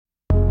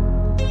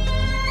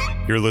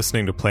You're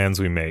listening to Plans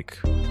We Make.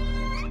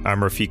 I'm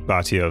Rafik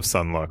Bhatia of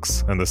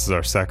Sunlux, and this is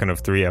our second of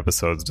 3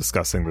 episodes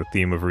discussing the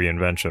theme of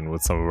reinvention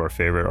with some of our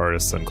favorite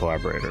artists and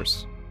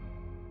collaborators.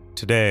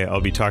 Today, I'll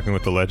be talking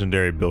with the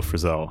legendary Bill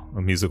Frisell,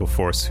 a musical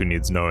force who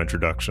needs no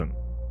introduction.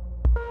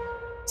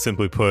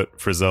 Simply put,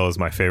 Frisell is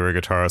my favorite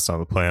guitarist on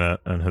the planet,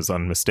 and his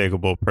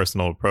unmistakable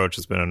personal approach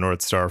has been a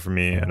North Star for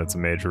me, and it's a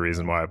major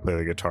reason why I play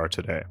the guitar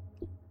today.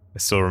 I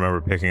still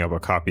remember picking up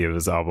a copy of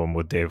his album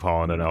with Dave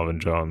Holland and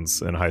Elvin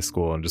Jones in high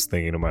school and just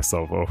thinking to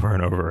myself over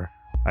and over,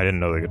 I didn't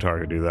know the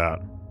guitar could do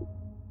that.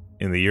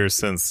 In the years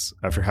since,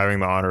 after having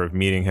the honor of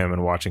meeting him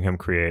and watching him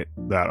create,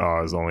 that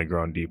awe has only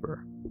grown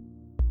deeper.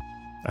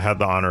 I had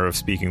the honor of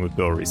speaking with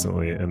Bill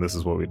recently, and this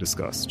is what we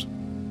discussed.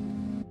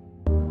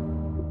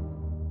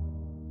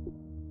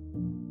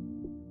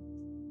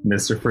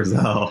 Mr.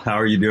 Frisell, how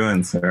are you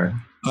doing, sir?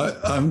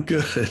 I'm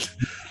good.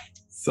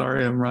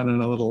 Sorry, I'm running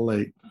a little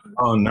late.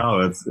 Oh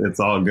no, it's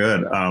all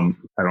good. I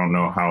don't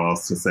know how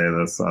else to say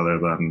this other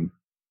than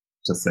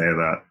to say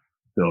that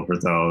Bill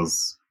Frisell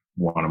is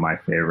one of my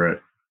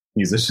favorite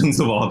musicians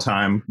of all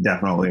time.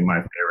 Definitely my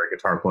favorite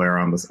guitar player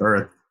on this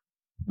earth.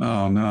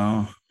 Oh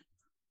no.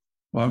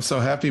 Well, I'm so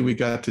happy we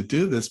got to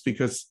do this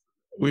because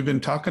we've been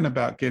talking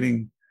about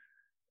getting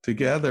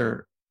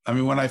together. I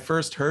mean, when I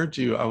first heard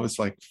you, I was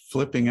like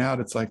flipping out.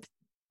 It's like,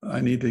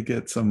 I need to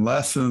get some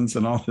lessons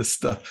and all this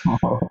stuff.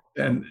 Oh.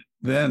 And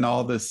then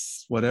all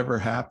this, whatever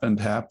happened,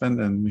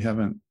 and we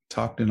haven't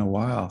talked in a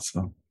while.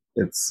 So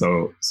it's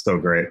so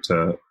great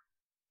to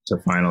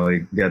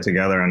finally get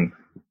together. And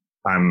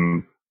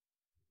I'm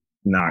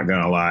not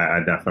gonna lie,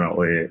 I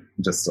definitely,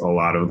 just a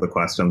lot of the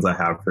questions I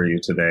have for you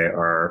today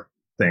are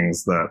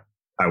things that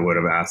I would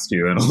have asked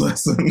you in a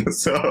lesson.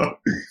 So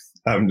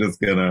I'm just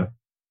gonna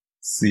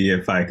see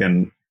if I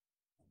can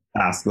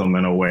ask them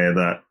in a way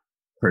that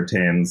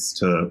pertains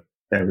to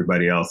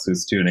everybody else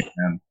who's tuning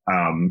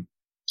in.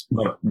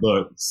 But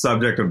the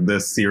subject of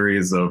this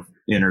series of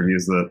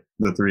interviews that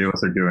the three of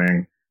us are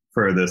doing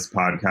for this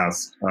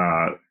podcast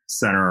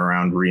center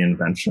around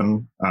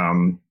reinvention,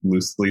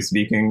 loosely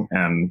speaking.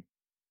 And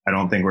I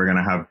don't think we're going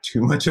to have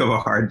too much of a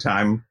hard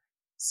time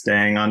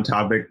staying on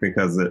topic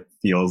because it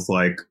feels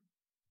like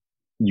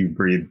you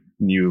breathe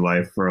new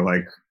life or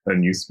like a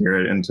new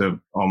spirit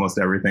into almost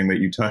everything that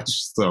you touch.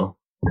 So,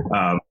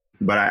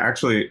 but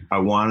I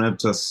wanted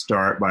to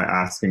start by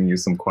asking you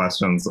some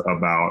questions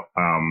about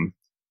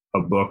a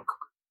book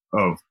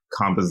of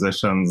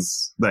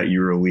compositions that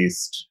you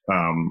released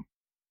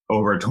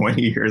over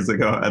 20 years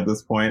ago at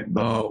this point.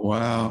 Oh,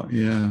 wow.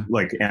 Yeah.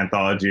 Like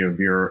anthology of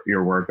your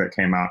work that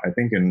came out, I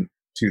think in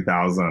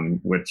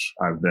 2000, which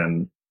I've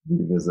been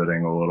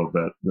revisiting a little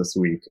bit this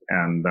week.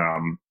 And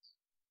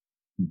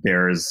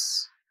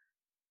there's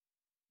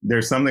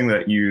something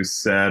that you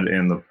said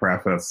in the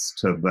preface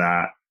to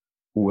that,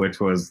 which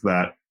was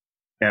that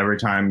every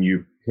time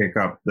you pick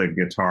up the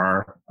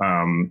guitar,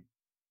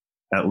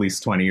 at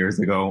least 20 years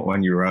ago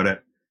when you wrote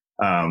it,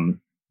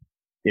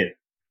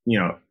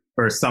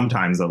 or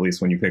sometimes at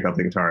least when you pick up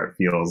the guitar, it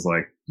feels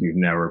like you've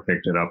never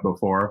picked it up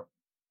before.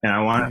 And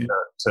I wanted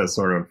to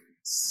sort of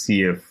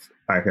see if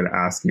I could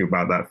ask you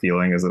about that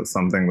feeling. Is it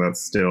something that's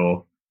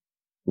still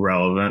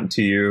relevant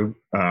to you?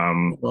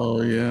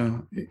 Oh, yeah,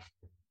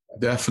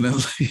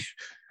 definitely.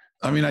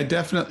 I mean, I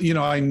definitely,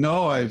 I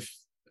know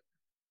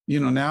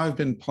now I've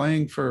been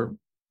playing for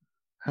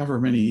however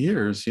many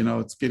years,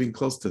 it's getting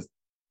close to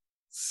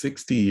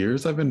 60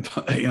 years I've been,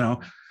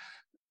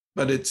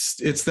 but it's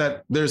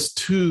that there's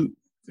two,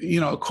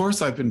 of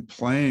course I've been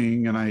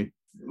playing and I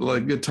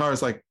like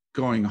guitars, like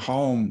going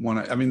home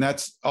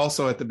that's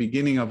also at the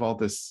beginning of all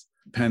this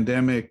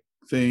pandemic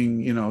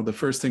thing, the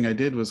first thing I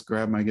did was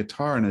grab my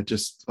guitar and it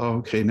just,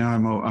 okay, now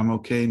I'm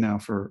okay now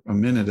for a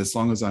minute, as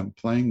long as I'm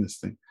playing this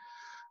thing.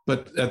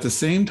 But at the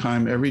same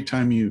time, every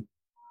time you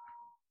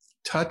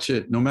touch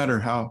it, no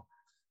matter how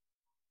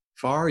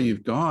far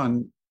you've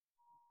gone,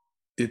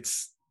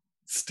 it's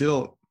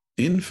still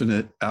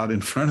infinite out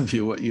in front of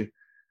you,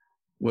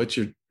 what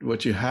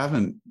you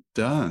haven't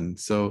done.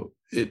 So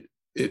it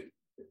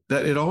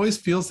always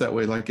feels that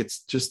way, like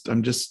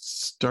I'm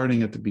just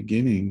starting at the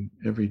beginning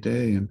every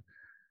day, and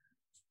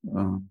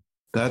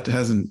that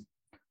hasn't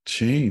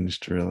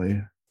changed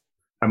really.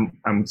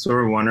 I'm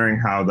sort of wondering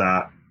how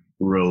that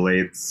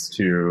relates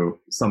to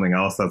something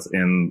else that's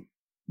in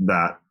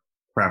that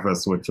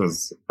preface, which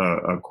was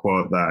a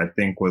quote that I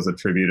think was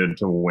attributed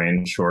to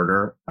Wayne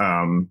Shorter,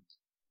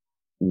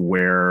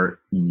 where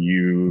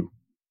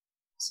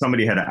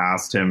somebody had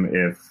asked him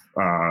if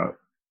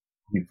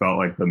he felt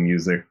like the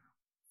music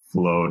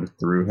flowed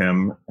through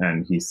him,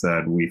 and he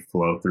said, "We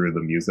flow through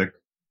the music."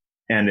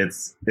 And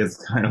it's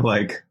kind of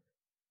like,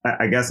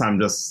 I guess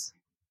I'm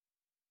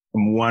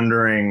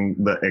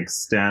wondering the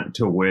extent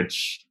to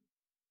which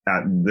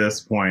at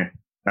this point,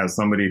 as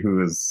somebody who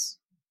has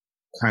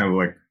kind of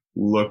like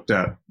looked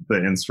at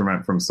the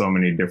instrument from so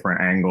many different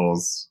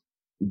angles,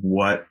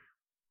 what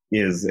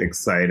is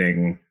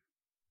exciting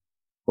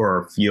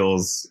or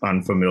feels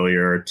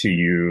unfamiliar to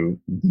you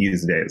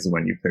these days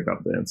when you pick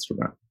up the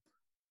instrument?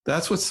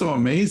 That's what's so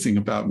amazing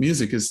about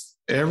music, is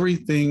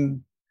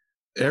everything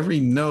every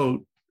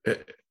note,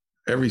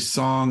 every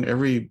song,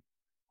 every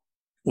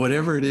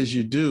whatever it is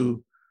you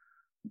do,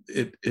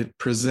 it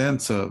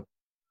presents a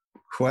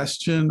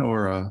question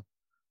or a,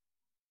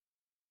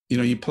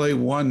 you play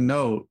one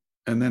note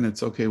and then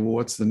it's okay, well,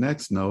 what's the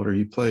next note? Or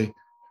you play,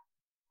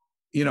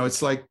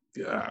 it's like,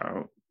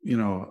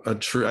 a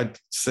tree. I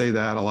say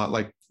that a lot,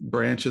 like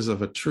branches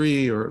of a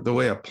tree or the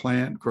way a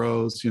plant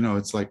grows,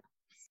 it's like.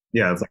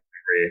 Yeah, it's like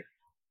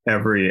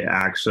every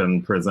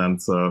action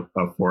presents a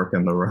fork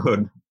in the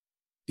road.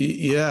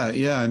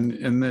 Yeah.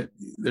 And that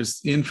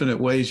there's infinite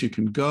ways you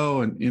can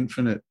go and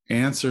infinite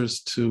answers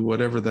to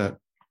whatever that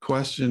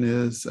question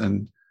is.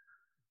 And,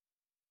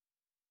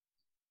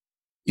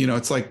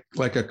 it's like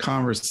a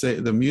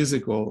conversation. The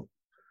music will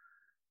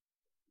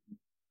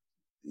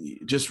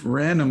just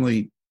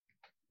randomly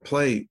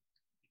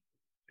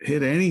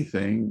hit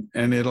anything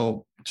and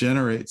it'll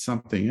generate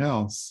something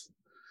else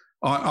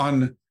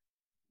on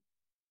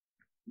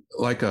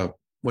like a,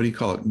 what do you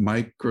call it?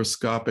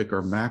 Microscopic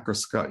or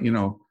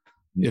macroscopic,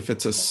 if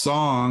it's a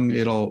song,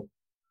 it'll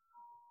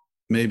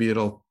make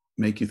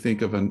you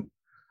think of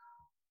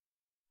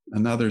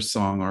another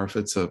song, or if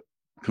it's a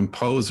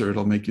composer,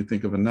 it'll make you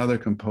think of another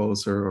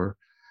composer, or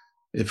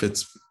if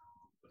it's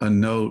a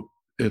note,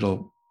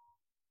 it'll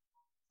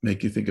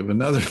make you think of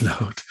another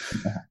note.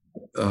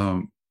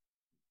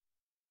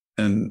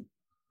 And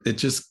it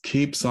just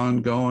keeps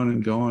on going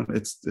and going.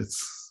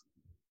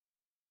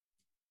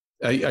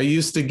 I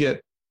used to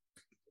get,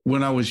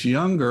 when I was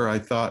younger, I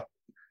thought,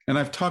 and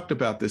I've talked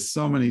about this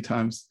so many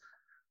times,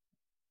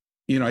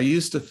 I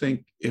used to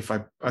think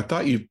I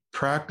thought you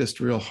practiced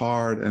real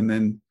hard and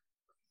then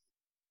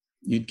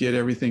you'd get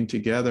everything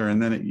together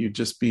and then you'd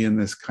just be in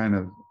this kind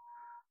of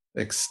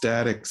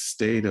ecstatic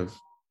state of,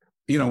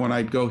 when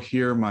I'd go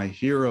hear my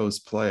heroes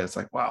play, it's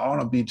like, wow, I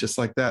want to be just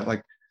like that.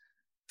 Like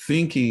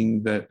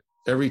thinking that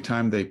every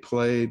time they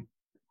played,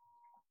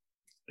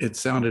 it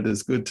sounded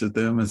as good to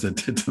them as it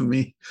did to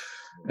me.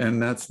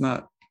 And that's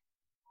not,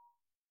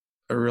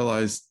 I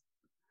realized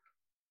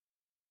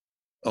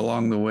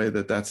along the way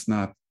that that's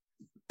not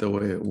the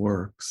way it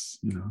works,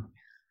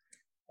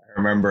 I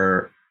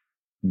remember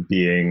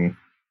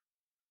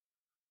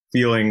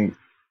feeling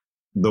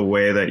the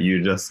way that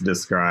you just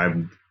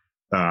described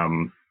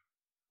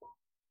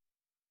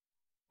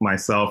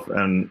myself.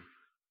 And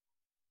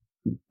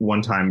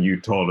one time you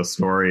told a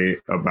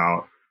story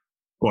about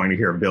going to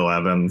hear Bill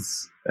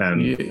Evans,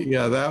 and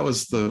yeah, that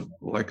was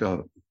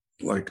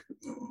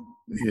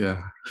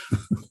yeah.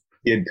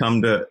 He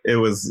came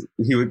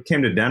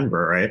to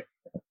Denver, right?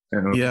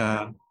 And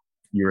yeah.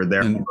 You were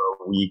there for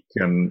a week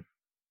and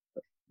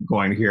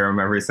going to hear him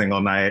every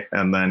single night.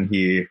 And then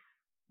the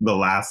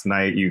last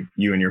night you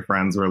and your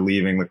friends were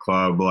leaving the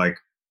club, like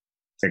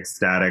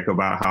ecstatic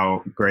about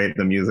how great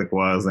the music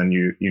was. And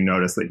you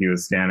noticed that he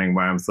was standing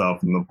by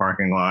himself in the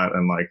parking lot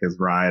and like his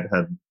ride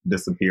had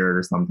disappeared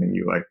or something.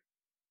 You like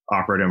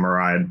offered him a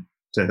ride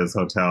to his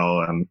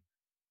hotel. And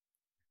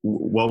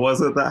what was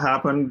it that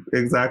happened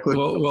exactly?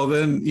 Well,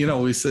 then,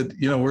 we said,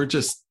 we're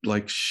just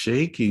like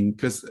shaking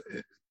because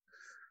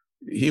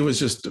he was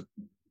just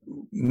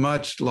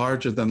much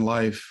larger than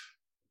life,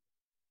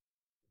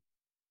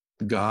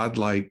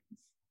 godlike,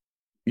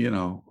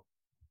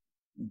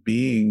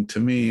 being to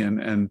me.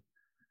 And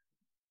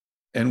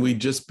we'd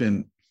just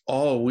been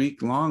all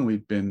week long,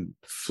 we've been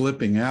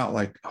flipping out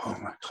like, oh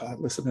my God,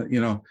 listen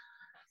to,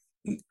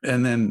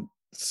 and then,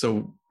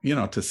 so,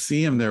 to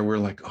see him there, we're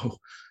like, oh,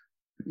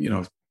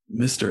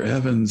 Mr.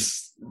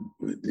 Evans,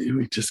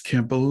 we just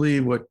can't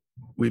believe what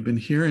we've been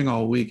hearing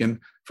all week. And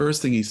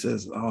first thing he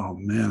says, oh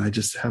man, I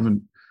just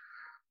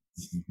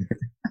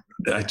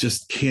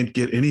can't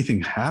get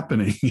anything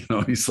happening.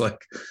 He's like,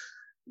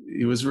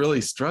 he was really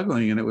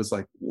struggling. And it was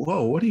like,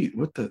 whoa,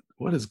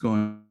 what is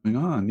going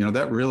on?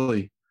 That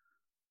really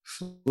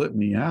flipped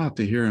me out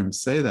to hear him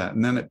say that.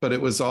 And then, but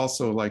it was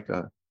also like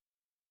a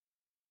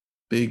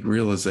big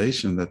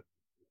realization that,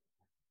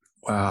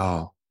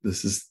 wow,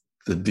 this is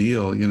the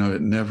deal,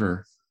 it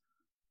never.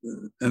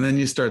 And then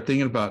you start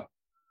thinking about,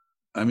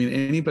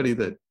 anybody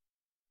that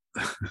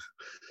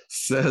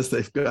says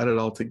they've got it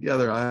all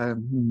together, I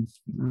don't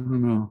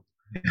know.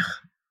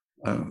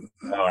 I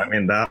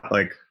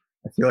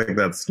feel like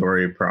that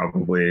story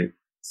probably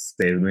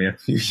saved me a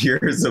few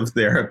years of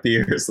therapy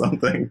or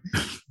something,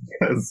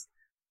 because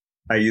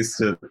I used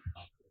to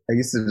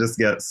just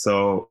get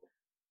so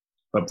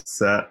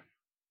upset,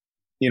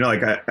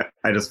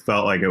 I just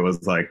felt like it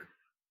was like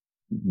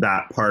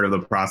that part of the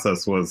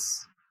process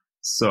was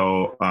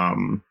so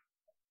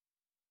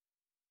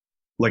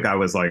like I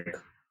was like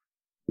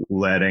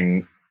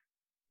letting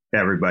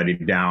everybody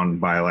down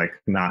by like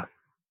not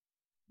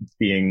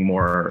being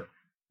more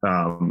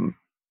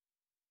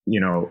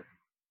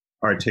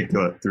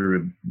articulate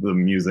through the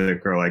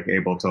music, or like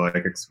able to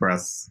like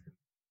express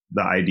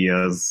the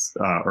ideas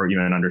or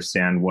even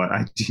understand what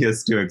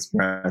ideas to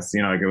express.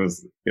 Like it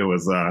was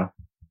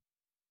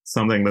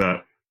something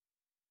that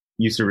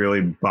used to really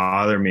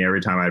bother me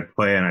every time I'd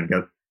play, and I'd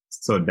get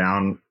so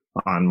down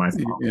on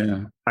myself.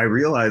 Yeah. I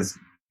realized,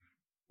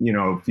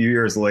 a few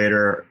years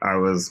later, I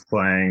was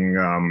playing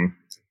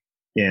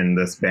in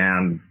this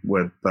band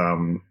with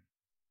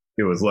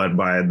it was led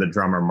by the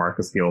drummer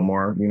Marcus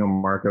Gilmore. You know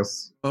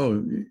Marcus?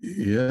 Oh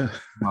yeah,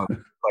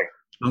 Like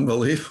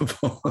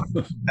unbelievable.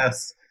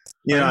 yes,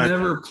 I've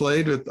never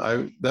played with.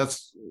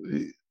 That's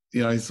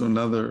he's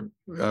another.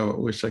 I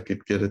wish I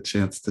could get a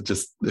chance to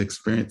just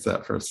experience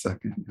that for a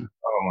second.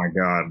 Oh my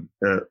God,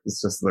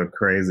 it's just the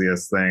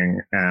craziest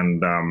thing,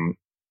 and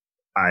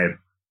I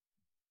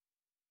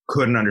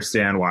couldn't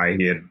understand why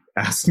he had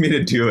asked me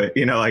to do it.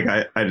 Like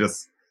I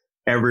just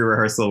every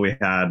rehearsal we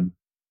had.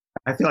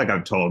 I feel like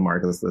I've told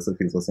Marcus this if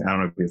he's listening. I don't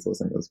know if he's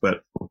listening to this,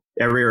 but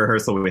every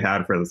rehearsal we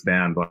had for this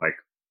band, like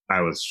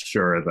I was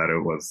sure that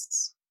it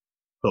was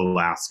the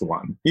last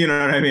one. You know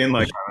what I mean?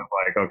 Like I was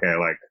like, okay,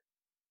 like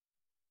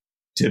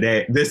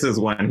today, this is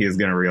when he's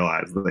going to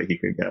realize that he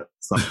could get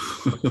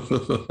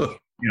something.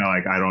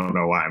 Like I don't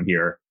know why I'm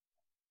here.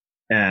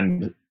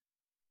 And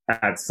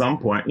at some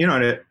point,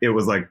 it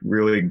was like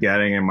really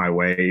getting in my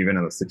way, even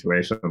in the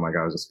situation. Like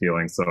I was just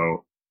feeling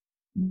so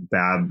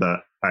bad that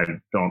I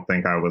don't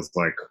think I was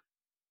like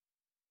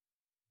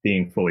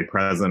being fully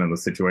present in the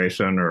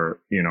situation, or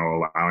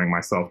allowing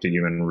myself to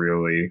even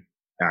really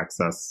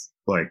access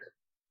like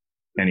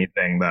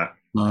anything that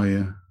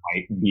might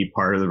be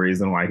part of the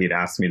reason why he'd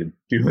asked me to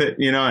do it.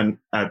 And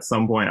at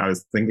some point I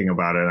was thinking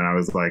about it, and I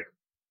was like,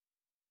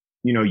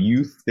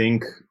 you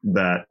think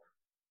that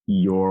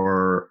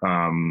your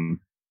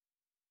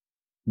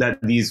that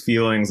these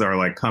feelings are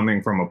like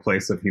coming from a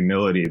place of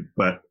humility,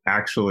 but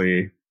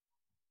actually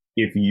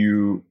if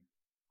you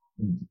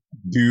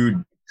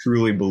do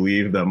truly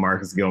believe that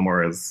Marcus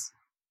Gilmore is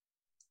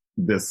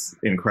this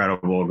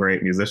incredible,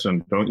 great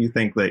musician, don't you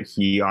think that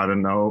he ought to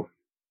know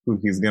who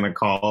he's going to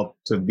call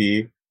to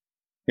be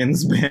in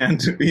this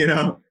band,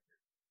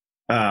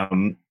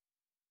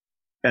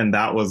 and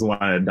that was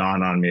when it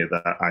dawned on me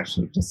that I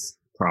should just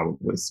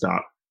probably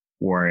stop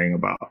worrying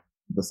about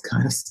this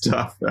kind of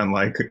stuff. And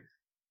like,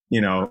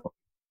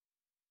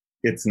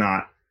 it's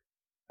not,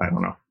 I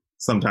don't know.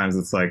 Sometimes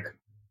it's like,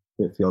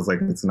 it feels like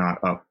it's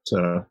not up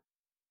to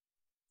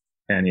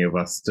any of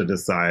us to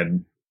decide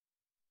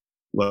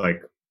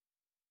like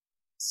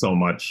so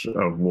much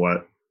of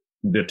what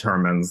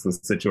determines the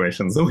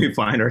situations that we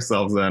find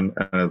ourselves in,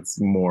 and it's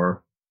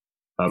more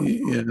of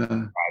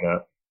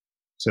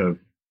to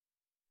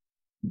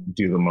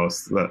do the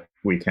most that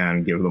we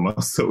can, give the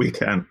most that we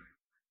can.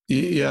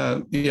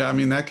 Yeah. I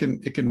mean,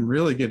 it can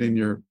really get in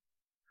your.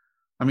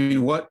 I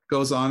mean, what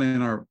goes on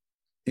in our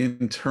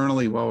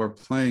internally while we're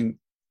playing,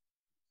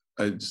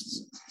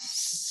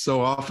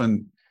 so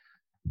often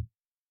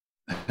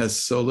has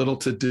so little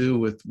to do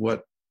with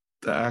what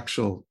the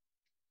actual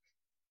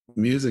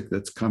music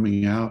that's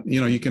coming out.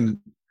 You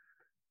can.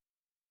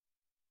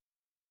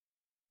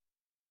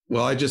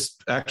 Well, I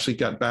just actually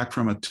got back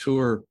from a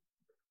tour,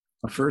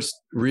 a first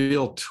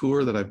real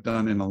tour that I've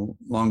done in a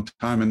long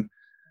time, and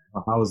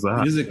how was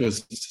that? Music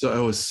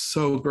was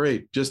so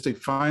great just to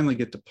finally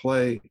get to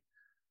play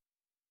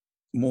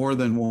more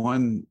than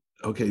one.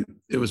 Okay,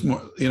 it was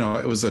more.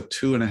 It was a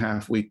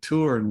 2.5 week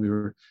tour, and we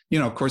were.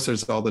 Of course,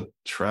 there's all the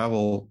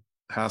travel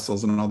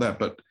hassles and all that,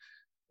 but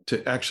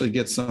to actually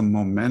get some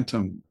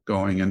momentum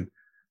going, and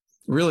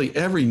really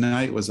every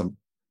night was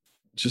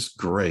just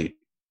great.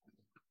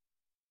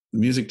 The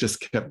music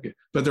just kept,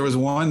 but there was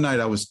one night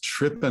I was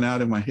tripping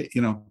out in my head.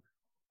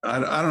 I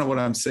don't know what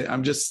I'm saying.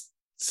 I'm just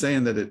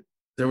saying that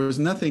there was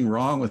nothing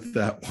wrong with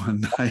that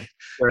one night.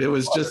 It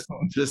was just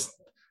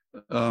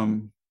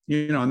and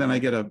then I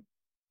get a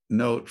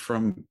note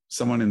from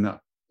someone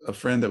a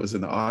friend that was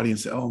in the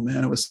audience. Oh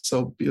man, it was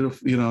so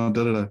beautiful,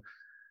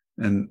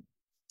 and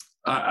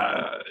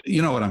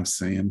you know what I'm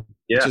saying?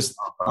 Yeah. Just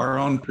our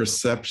own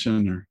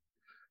perception,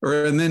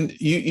 and then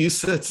you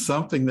said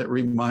something that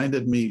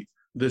reminded me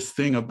this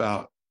thing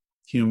about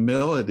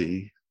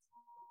humility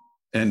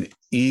and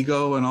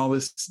ego and all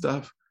this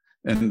stuff.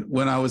 And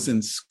when I was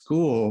in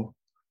school,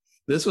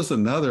 this was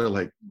another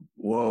like,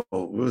 whoa,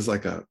 it was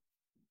like a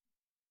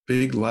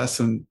big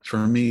lesson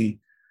for me.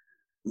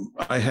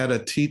 I had a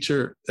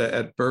teacher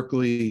at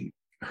Berkeley,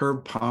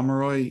 Herb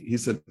Pomeroy. He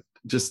said,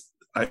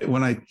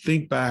 when I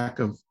think back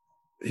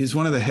he's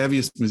one of the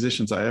heaviest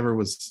musicians I ever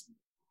was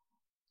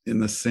in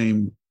the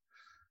same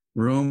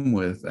room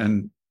with.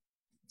 And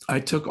I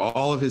took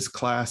all of his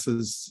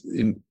classes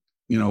in,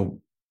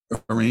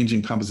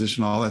 arranging,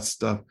 composition, all that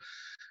stuff.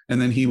 And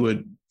then he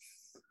would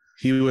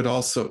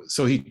also,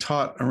 so he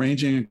taught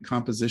arranging and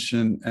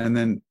composition, and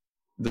then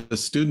the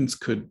students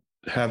could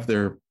have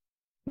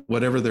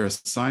whatever their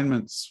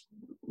assignments,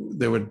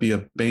 there would be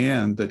a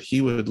band that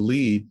he would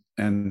lead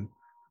and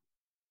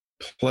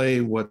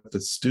play what the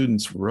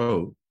students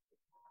wrote.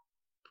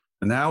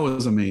 And that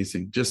was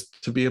amazing,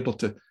 just to be able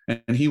to,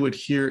 and he would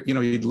hear,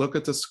 he'd look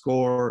at the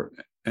score,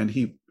 and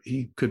he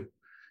could,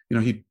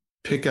 he'd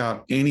pick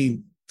out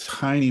any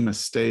tiny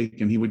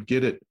mistake, and he would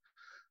get it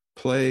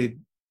played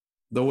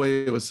the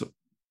way it was,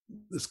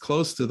 as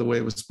close to the way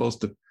it was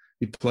supposed to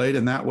be played.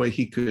 And that way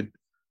he could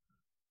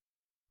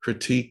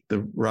critique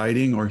the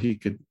writing,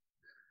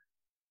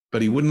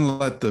 but he wouldn't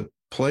let the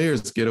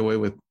players get away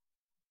with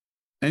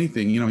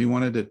anything. He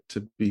wanted it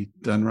to be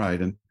done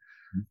right. And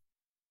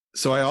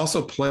so I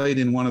also played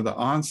in one of the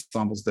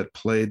ensembles that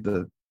played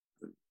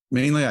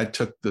mainly I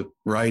took the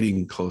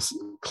writing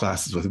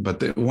classes with it,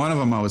 but one of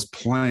them I was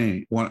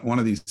playing, one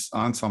of these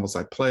ensembles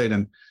I played,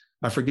 and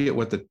I forget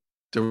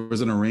there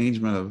was an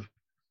arrangement of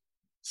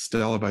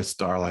Stella by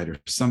Starlight or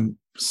some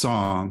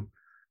song,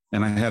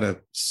 and I had a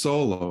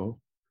solo,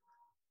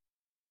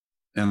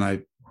 and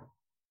I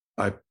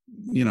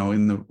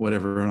in the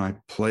whatever, and I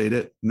played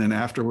it, and then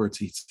afterwards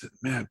he said,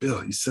 "Man,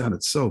 Bill, you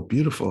sounded so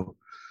beautiful.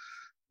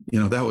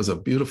 That was a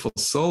beautiful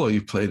solo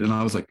you played." And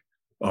I was like,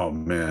 "Oh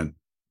man,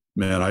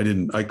 I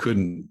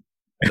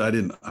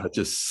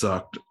just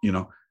sucked."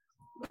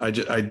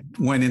 I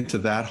went into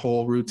that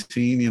whole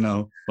routine,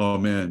 oh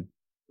man,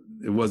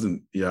 it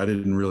wasn't, I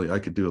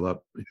could do a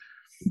lot.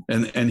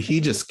 And he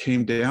just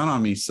came down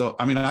on me. So,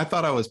 I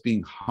thought I was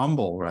being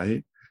humble,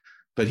 right?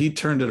 But he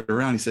turned it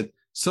around. He said,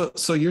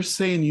 so you're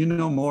saying you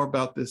know more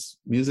about this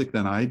music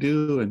than I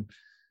do? And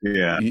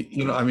yeah,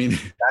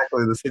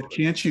 exactly.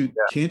 Can't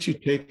you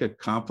take a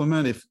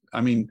compliment?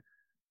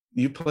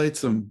 You played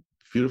some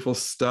beautiful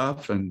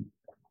stuff, and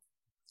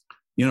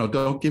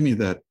don't give me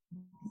that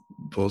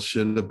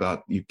bullshit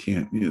about you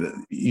can't.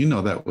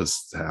 That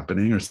was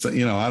happening, or so.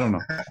 I don't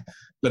know.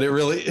 But it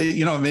really,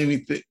 it made me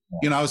think.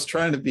 I was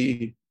trying to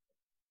be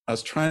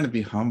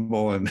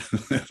humble and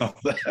all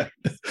that,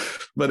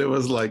 but it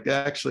was like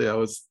actually I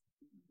was.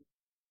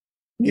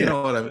 You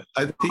know what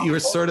I think you were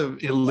sort of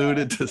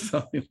alluded to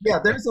something. Yeah,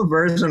 there's a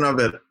version of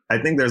it.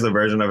 I think there's a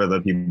version of it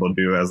that people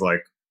do as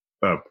like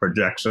a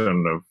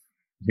projection of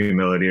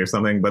humility or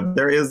something. But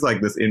there is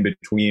like this in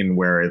between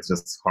where it's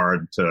just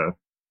hard to,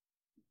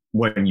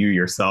 when you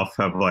yourself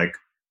have like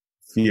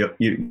feel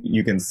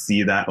you can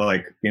see that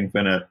like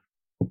infinite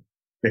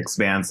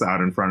expanse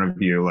out in front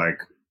of you. Like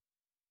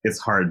it's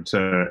hard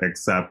to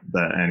accept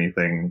that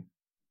anything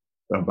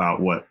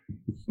about what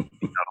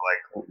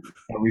like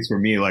at least for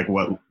me, like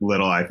what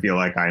little I feel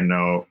like I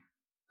know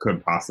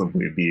could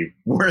possibly be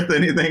worth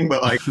anything,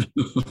 but like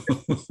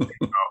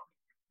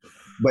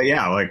but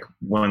yeah, like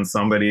when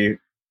somebody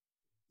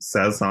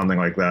says something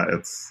like that,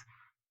 it's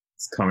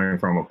coming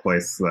from a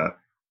place that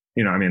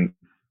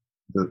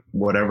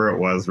whatever it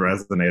was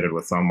resonated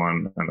with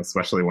someone, and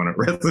especially when it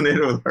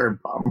resonated with Herb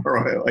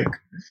Pomeroy, like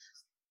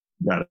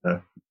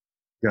gotta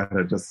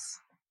just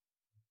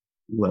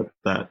let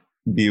that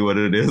be what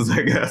it is,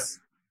 I guess.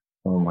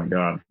 Oh my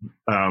God.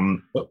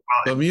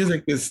 The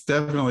music is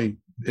definitely,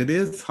 it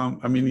is,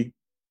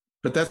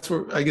 but that's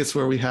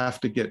where we have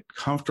to get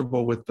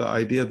comfortable with the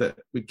idea that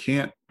we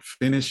can't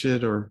finish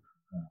it, or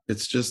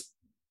it's just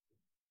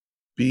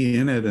be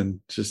in it and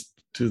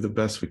just do the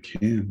best we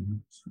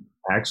can.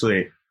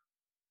 Actually,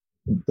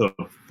 the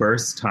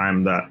first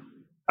time that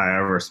I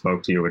ever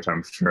spoke to you, which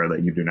I'm sure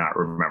that you do not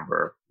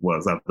remember,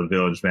 was at the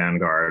Village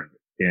Vanguard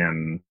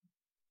in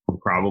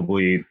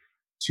probably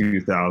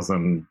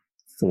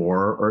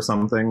 2004 or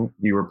something.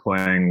 You were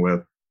playing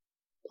with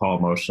Paul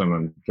Motion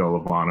and Joe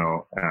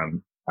Lovano,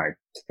 and I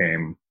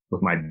came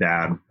with my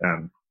dad,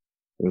 and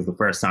it was the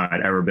first time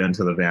I'd ever been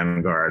to the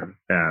Vanguard,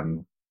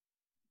 and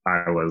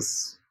I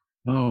was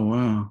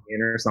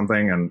or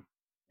something, and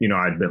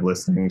I'd been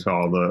listening to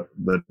all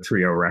the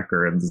trio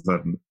records,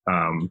 and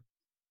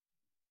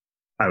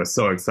I was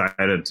so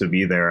excited to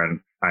be there,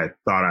 and I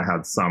thought I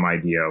had some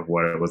idea of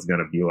what it was going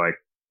to be like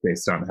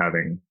based on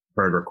having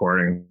heard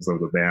recordings of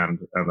the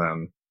band, and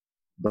then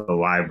the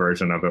live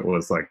version of it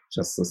was like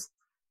just this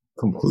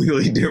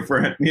completely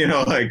different,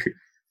 like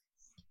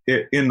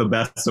it, in the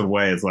best of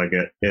ways, like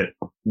it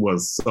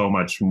was so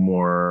much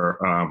more,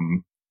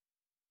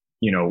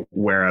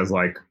 whereas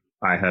like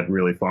I had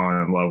really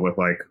fallen in love with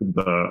like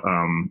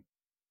the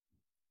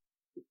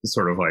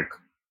sort of like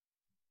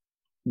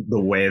the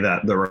way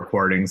that the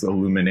recordings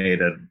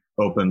illuminated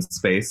open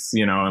space,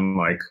 and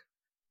like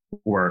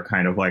were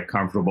kind of like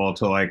comfortable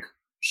to like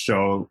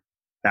show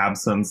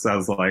absence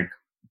as like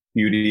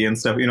beauty and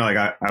stuff, like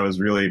I was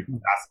really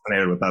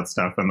fascinated with that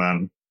stuff. And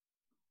then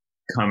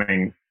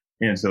coming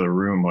into the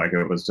room, like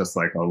it was just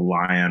like a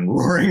lion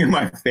roaring in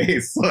my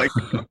face, like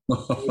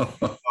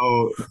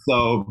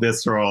so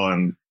visceral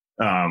and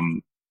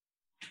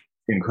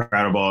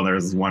incredible. And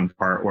there's one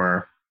part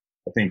where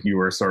I think you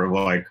were sort of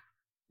like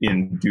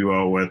in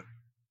duo with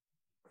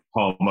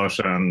Paul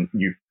Motion.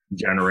 You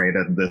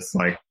generated this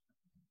like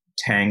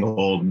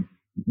tangled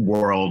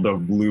world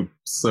of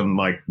loops and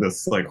like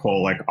this like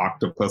whole like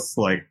octopus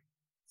like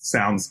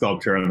sound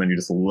sculpture, and then you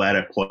just let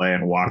it play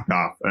and walked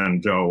off,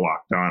 and Joe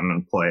walked on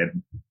and played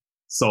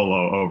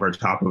solo over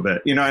top of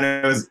it, and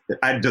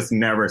I'd just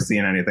never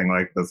seen anything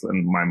like this,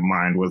 and my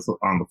mind was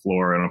on the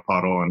floor in a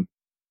puddle. And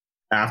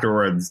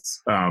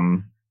afterwards,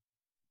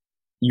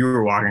 you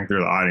were walking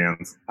through the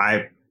audience.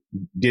 I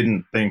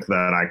didn't think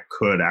that I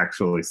could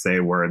actually say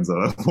words at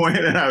a point,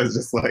 and I was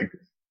just like,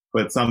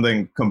 but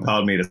something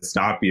compelled me to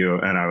stop you,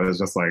 and I was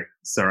just like,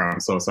 Sarah, I'm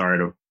so sorry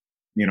to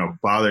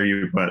bother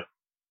you, but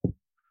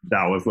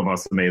that was the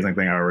most amazing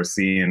thing I've ever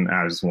seen.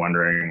 I was just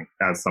wondering,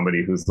 as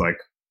somebody who's like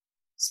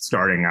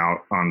starting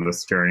out on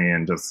this journey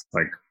and just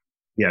like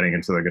getting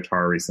into the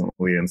guitar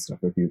recently and stuff,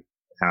 if you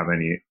have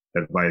any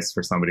advice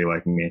for somebody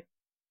like me.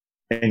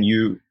 And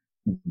you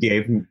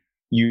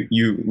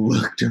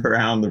looked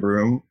around the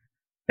room,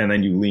 and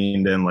then you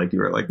leaned in like you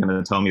were like going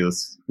to tell me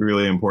this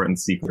really important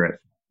secret.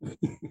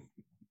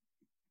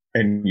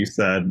 And you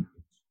said,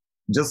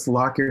 just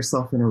lock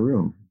yourself in a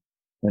room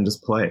and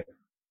just play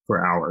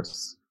for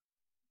hours.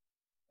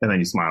 And then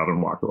you smiled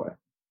and walked away.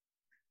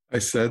 I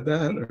said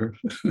that, or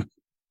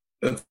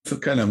that's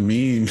kind of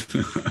mean.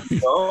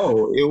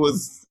 No, it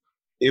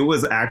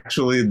was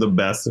actually the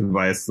best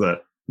advice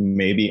that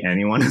maybe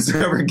anyone has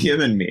ever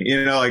given me.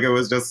 You know, like it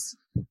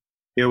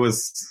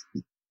was,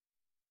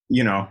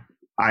 you know,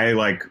 I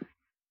like,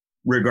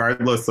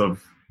 regardless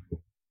of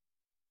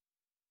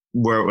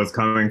where it was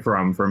coming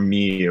from, for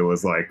me, it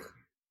was like,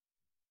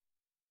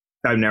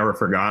 I've never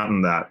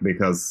forgotten that,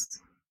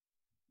 because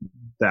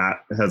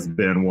that has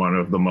been one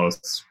of the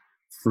most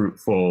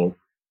fruitful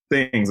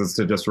things, is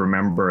to just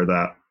remember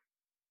that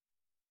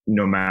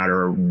no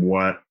matter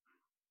what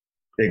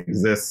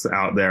exists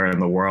out there in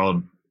the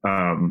world,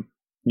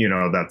 you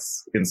know,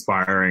 that's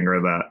inspiring or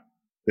that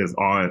is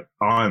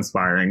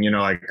awe-inspiring, you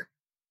know, like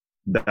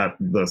that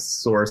the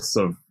source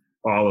of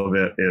all of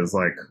it is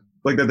like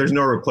that there's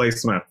no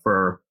replacement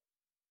for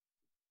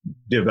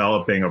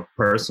developing a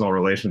personal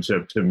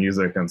relationship to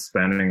music and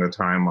spending the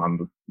time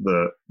on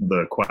the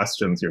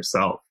questions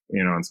yourself,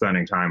 you know, and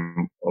spending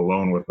time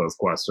alone with those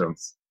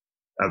questions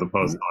as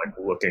opposed to like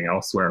looking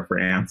elsewhere for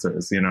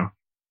answers, you know.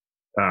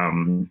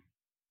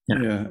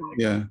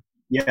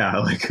 Yeah,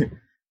 like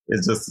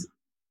it's just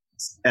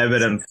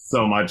evident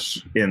so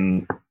much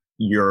in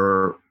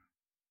your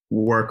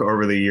work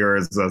over the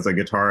years as a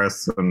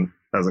guitarist and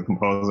as a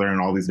composer in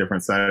all these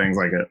different settings.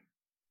 Like it,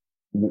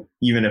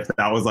 even if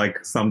that was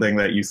like something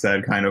that you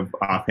said kind of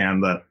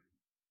offhand, that,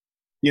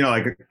 you know,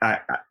 like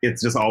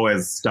it's just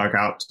always stuck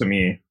out to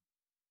me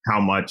how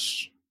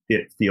much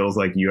it feels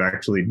like you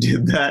actually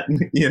did that,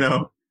 you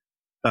know.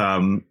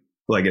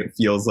 Like it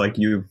feels like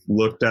you've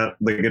looked at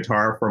the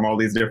guitar from all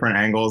these different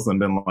angles and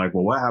been like,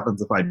 well, what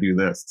happens if I do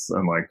this?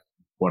 And like,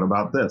 what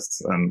about this?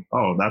 And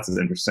oh, that's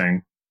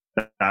interesting.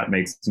 That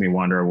makes me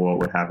wonder what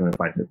would happen if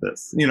I did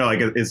this. You know, like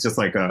it's just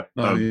like a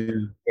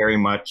very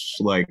much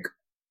like,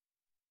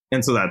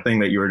 and so that thing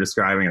that you were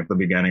describing at the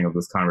beginning of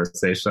this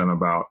conversation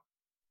about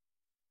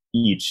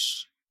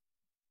each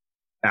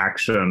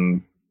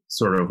action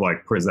sort of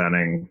like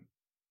presenting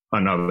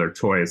another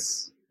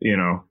choice, you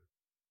know,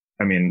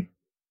 I mean,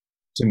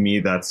 to me,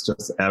 that's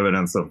just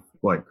evidence of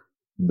like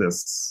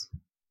this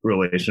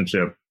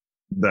relationship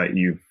that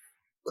you've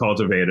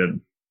cultivated,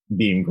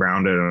 being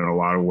grounded in a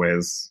lot of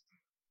ways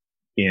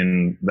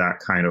in that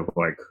kind of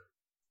like,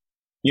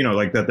 you know,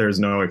 like that there's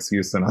no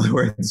excuse, in other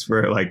words,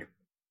 for like,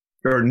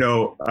 or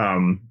no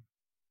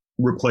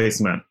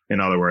replacement, in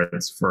other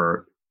words,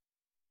 for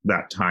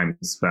that time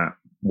spent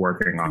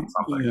working on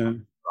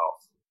something.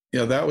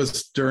 Yeah, that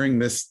was during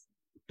this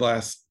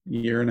last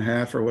year and a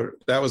half or what,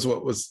 that was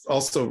what was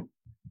also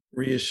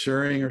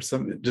reassuring or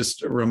something,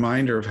 just a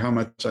reminder of how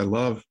much I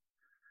love.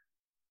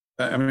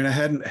 I mean, I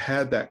hadn't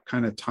had that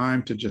kind of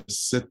time to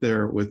just sit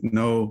there with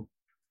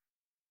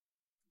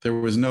there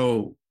was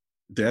no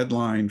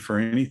deadline for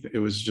anything. It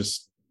was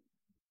just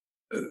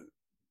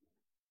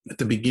at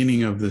the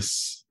beginning of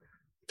this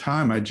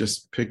time, I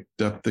just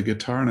picked up the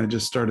guitar and I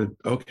just started,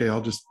 okay,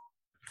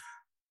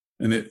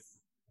 and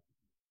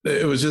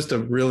it was just a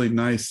really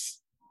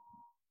nice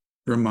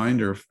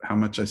reminder of how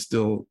much I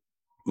still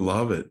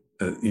love it.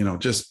 You know,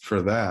 just for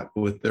that,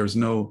 there was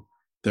no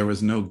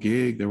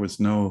gig, there was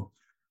no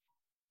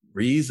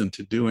reason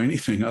to do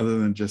anything other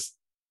than just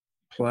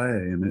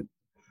play.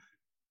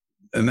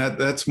 And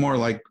that's more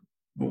like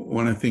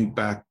when I think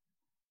back,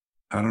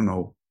 I don't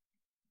know,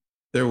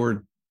 there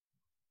were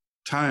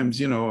times,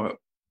 you know,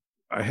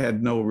 I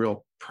had no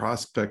real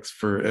prospects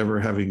for ever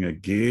having a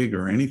gig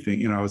or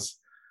anything. You know, I was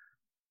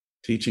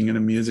teaching in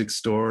a music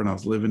store and I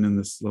was living in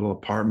this little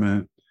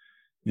apartment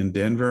in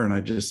Denver, and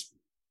I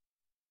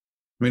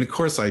mean, of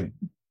course, I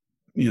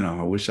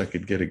wish I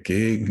could get a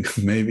gig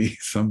maybe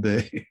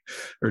someday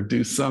or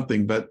do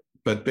something, but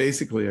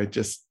basically I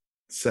just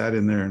sat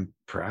in there and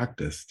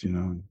practiced, you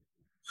know.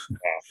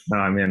 No,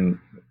 I mean,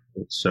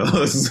 it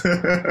shows.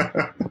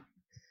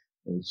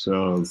 It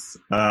shows.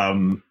 I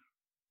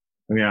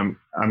mean,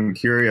 I'm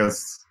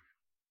curious.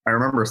 I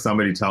remember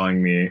somebody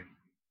telling me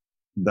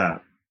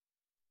that,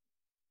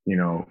 you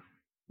know,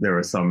 there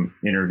was some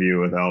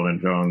interview with Elvin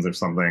Jones or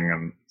something,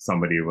 and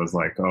somebody was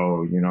like,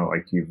 oh, you know,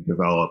 like you've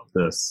developed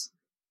this.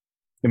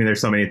 I mean,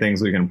 there's so many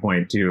things we can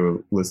point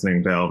to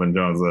listening to Elvin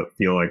Jones that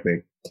feel like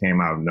they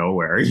came out of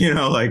nowhere, you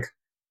know, like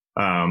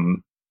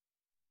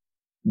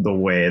the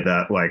way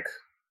that like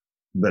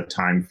the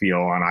time feel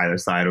on either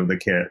side of the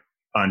kit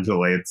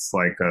undulates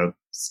like a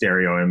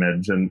stereo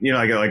image, and, you know,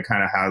 like it like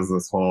kind of has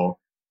this whole,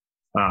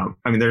 I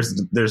mean, there's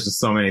just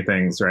so many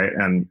things, right?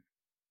 And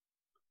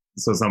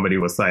so somebody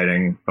was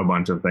citing a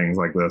bunch of things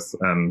like this,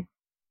 and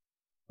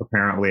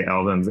apparently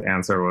Elvin's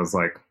answer was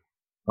like,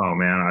 oh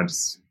man, I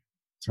just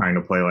trying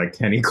to play like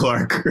Kenny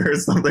Clarke or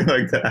something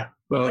like that.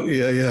 Well,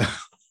 yeah.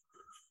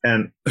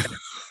 And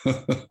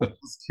I'm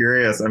just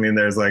curious. I mean,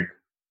 there's like,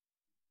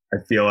 I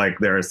feel like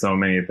there are so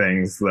many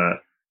things that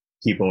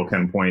people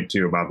can point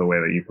to about the way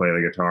that you play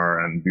the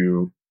guitar and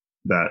do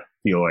that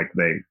feel like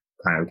they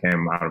kind of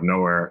came out of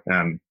nowhere.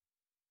 And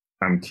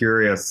I'm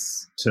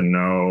curious to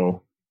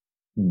know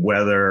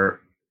whether,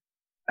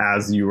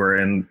 as you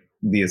were in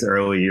these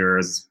early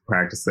years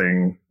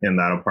practicing in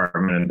that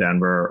apartment in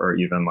Denver, or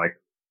even like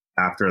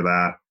after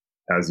that,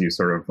 as you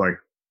sort of like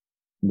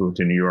moved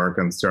to New York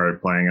and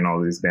started playing in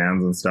all these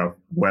bands and stuff,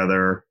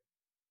 whether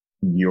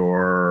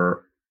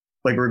your,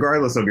 like,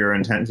 regardless of your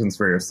intentions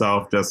for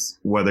yourself, just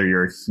whether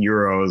your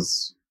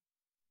heroes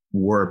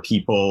were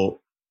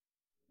people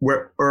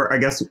where, or I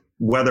guess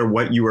whether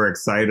what you were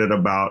excited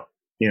about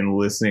in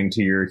listening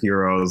to your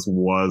heroes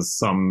was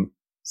some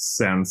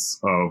sense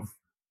of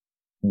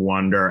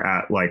wonder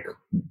at like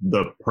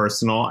the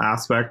personal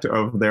aspect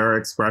of their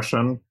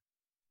expression,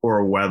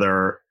 or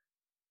whether,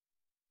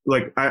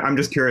 like, I'm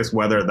just curious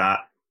whether that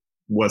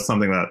was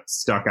something that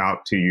stuck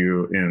out to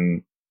you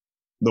in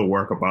the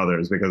work of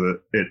others, because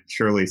it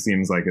surely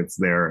seems like it's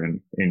there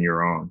in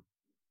your own.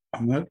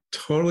 I'm not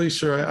totally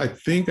sure. I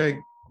think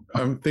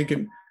I'm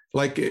thinking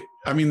like,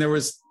 I mean,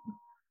 there's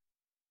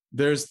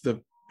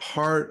the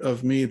part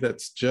of me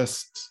that's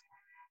just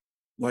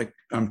like,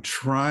 I'm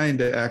trying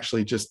to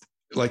actually just,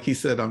 like he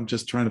said, I'm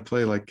just trying to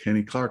play like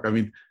Kenny Clarke. I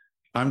mean,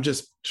 I'm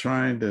just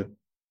trying to,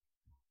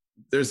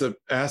 there's an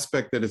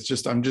aspect that it's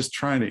just, I'm just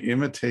trying to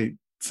imitate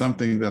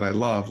something that I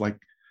love. Like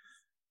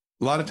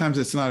a lot of times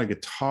it's not a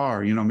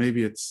guitar, you know,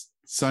 maybe it's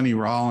Sonny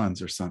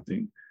Rollins or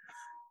something.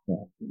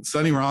 Yeah.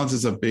 Sonny Rollins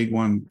is a big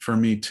one for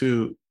me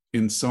too,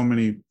 in so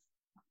many,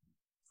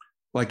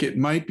 like it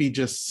might be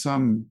just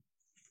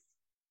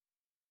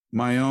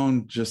my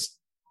own just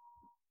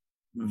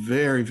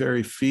very,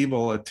 very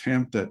feeble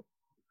attempt at,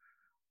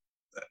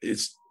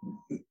 it's,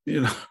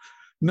 you know,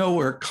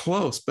 nowhere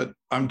close, but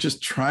I'm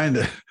just trying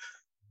to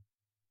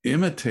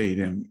imitate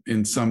him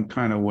in some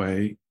kind of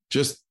way,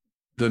 just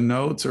the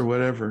notes or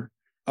whatever.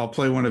 I'll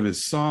play one of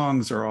his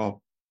songs, or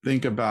I'll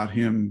think about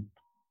him,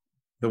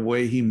 the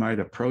way he might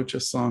approach a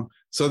song.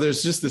 So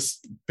there's just this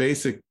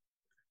basic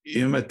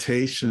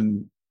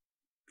imitation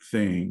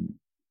thing.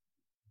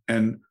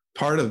 And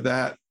part of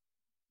that,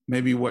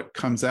 maybe what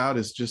comes out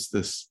is just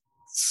this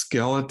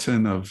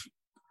skeleton of,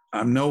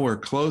 I'm nowhere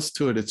close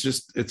to it. It's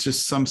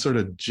just some sort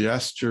of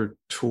gesture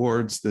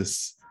towards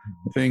this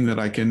thing that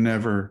I can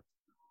never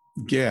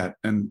get.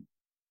 And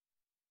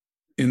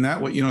in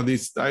that way, you know,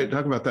 I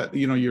talk about that,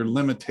 you know, your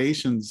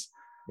limitations.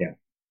 Yeah.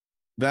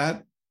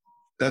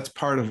 That's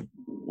part of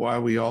why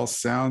we all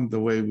sound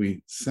the way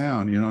we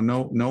sound. You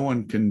know, no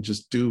one can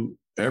just do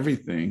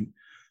everything.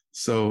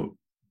 So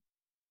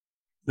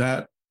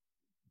that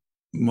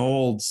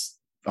molds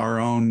our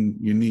own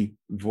unique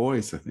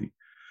voice, I think.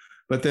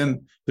 But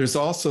then there's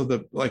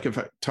also like if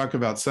I talk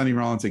about Sonny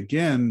Rollins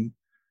again,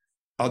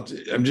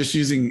 I'm just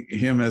using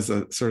him as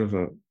a sort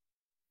of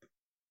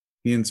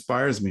he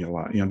inspires me a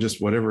lot, you know,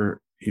 just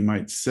whatever he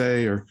might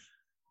say. Or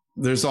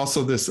there's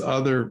also this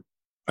other,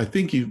 I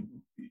think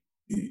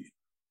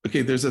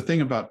okay, there's a thing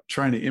about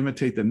trying to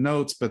imitate the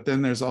notes, but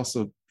then there's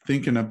also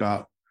thinking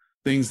about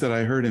things that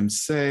I heard him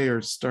say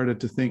or started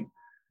to think,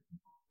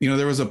 you know,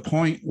 there was a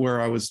point where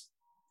I was,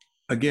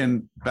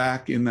 again,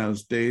 back in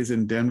those days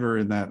in Denver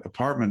in that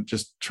apartment,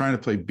 just trying to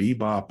play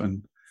bebop.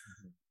 And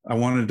I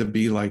wanted to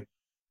be like,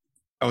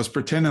 I was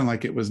pretending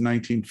like it was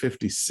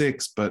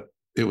 1956, but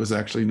it was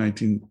actually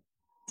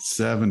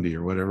 1970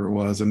 or whatever it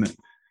was. And it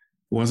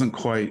wasn't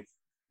quite,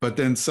 but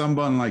then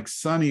someone like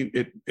Sonny,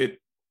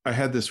 I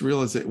had this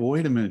realization, well,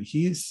 wait a minute,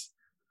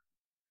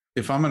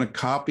 if I'm going to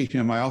copy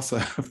him, I also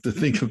have to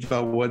think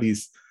about what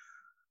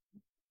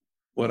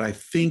I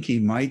think he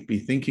might be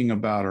thinking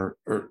about, or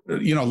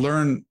you know,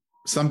 learn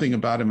something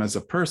about him as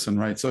a person,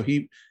 right? So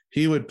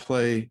he would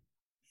play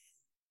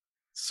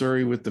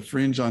Surrey with the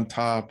Fringe on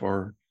top,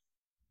 or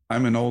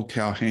I'm an Old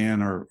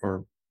Cowhand,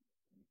 or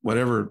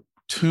whatever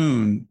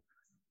tune.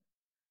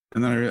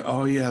 And then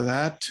oh yeah,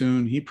 that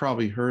tune, he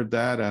probably heard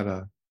that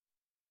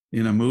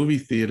in a movie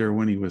theater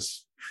when he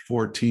was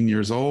 14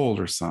 years old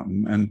or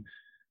something.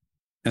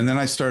 And then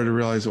I started to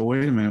realize, oh,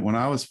 wait a minute, when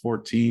I was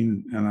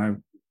 14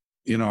 and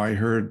I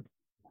heard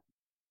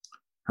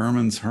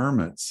Herman's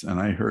Hermits, and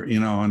I heard, you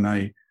know,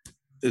 and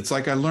it's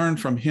like I learned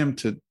from him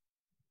to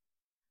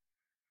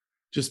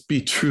just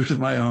be true to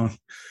my own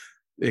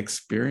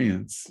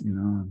experience, you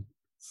know,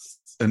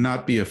 and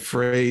not be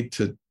afraid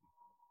to,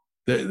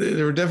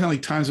 there were definitely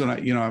times when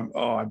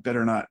I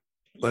better not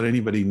let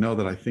anybody know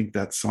that I think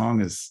that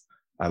song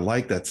I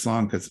like that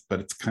song but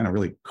it's kind of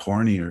really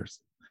corny, or it's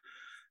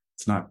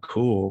not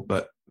cool,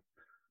 but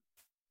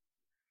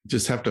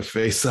just have to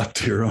face up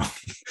to your own,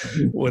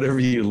 whatever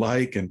you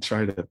like, and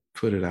try to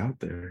put it out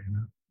there, you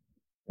know?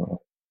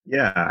 Well,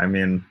 yeah. I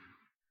mean,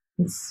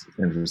 it's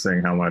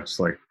interesting how much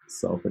like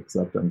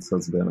self-acceptance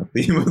has been a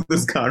theme of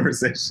this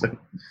conversation.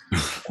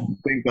 I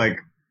think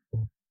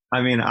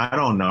I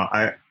don't know.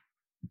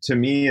 To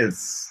me,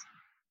 it's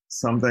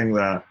something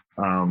that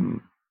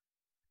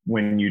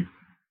when you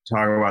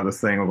talk about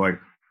this thing of like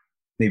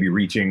maybe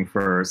reaching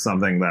for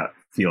something that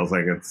feels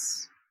like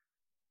it's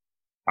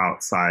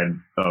outside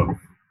of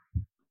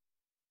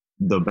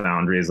the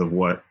boundaries of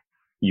what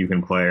you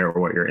can play or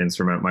what your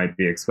instrument might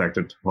be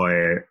expected to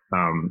play.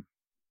 I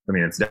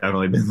mean, it's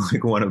definitely been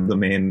like one of the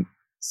main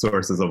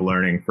sources of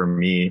learning for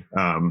me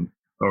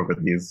over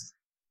these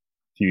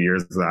few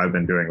years that I've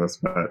been doing this.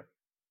 But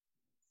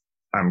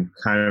I'm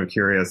kind of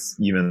curious,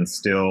 even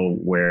still,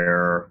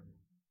 where,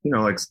 you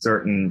know, like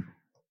certain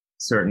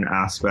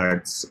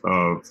aspects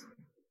of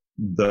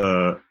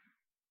the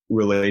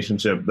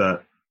relationship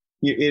that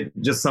it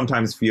just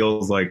sometimes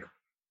feels like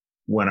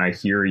when I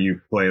hear you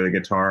play the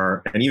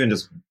guitar, and even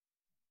just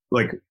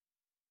like,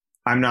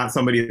 I'm not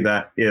somebody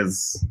that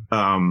is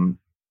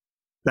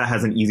that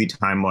has an easy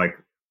time like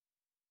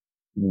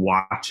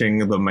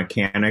watching the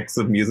mechanics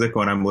of music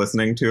when I'm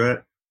listening to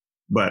it,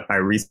 but I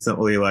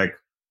recently like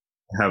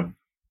have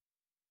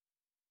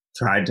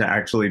tried to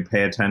actually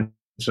pay attention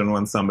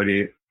when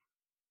somebody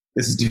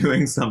is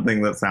doing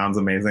something that sounds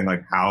amazing,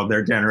 like how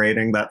they're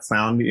generating that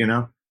sound, you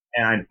know?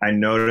 And I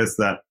noticed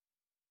that,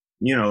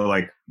 you know,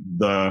 like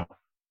the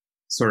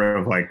sort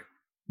of like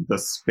the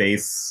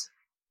space,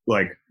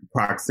 like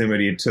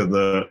proximity to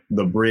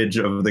the bridge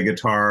of the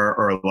guitar,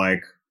 or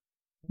like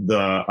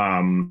the,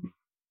 I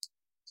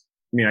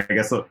mean, I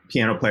guess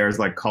piano players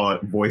like call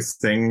it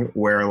voicing,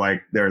 where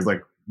like there's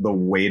like the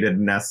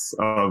weightedness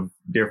of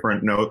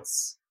different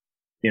notes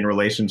in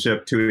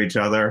relationship to each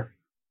other.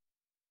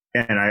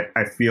 And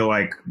I feel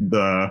like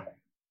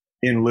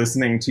in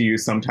listening to you,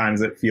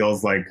 sometimes it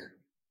feels like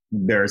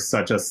there's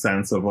such a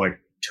sense of like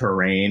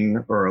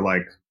terrain, or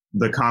like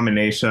the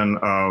combination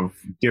of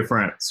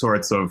different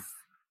sorts of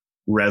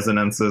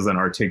resonances and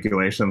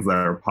articulations that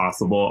are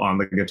possible on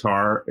the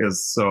guitar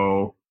is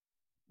so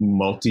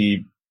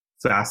multifaceted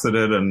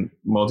and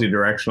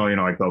multi-directional. You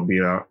know, like there'll be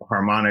a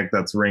harmonic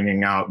that's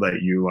ringing out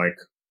that you like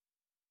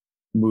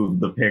move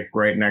the pick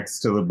right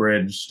next to the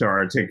bridge to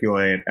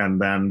articulate, and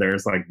then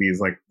there's like these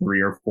like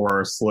 3 or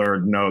 4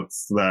 slurred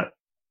notes that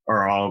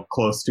are all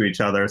close to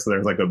each other, so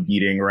there's like a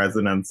beating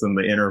resonance in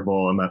the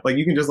interval, and that like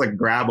you can just like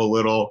grab a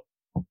little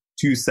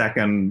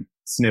 2-second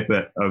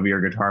snippet of your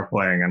guitar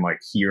playing and like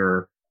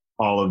hear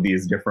all of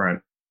these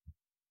different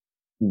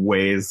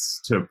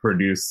ways to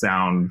produce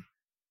sound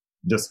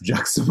just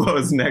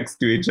juxtaposed next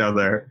to each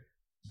other.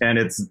 And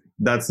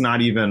that's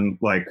not even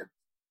like,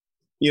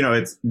 you know,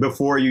 it's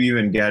before you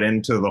even get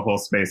into the whole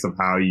space of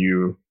how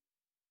you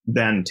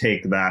then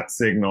take that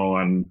signal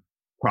and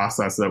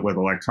process it with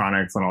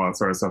electronics and all that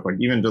sort of stuff. Like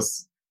even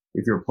just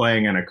if you're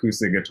playing an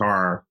acoustic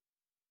guitar,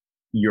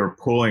 you're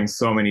pulling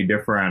so many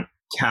different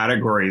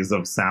categories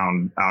of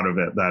sound out of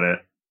it that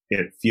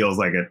it feels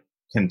like it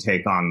can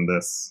take on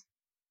this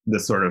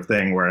sort of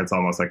thing where it's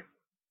almost like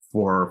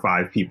 4 or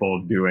 5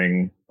 people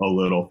doing a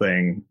little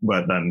thing,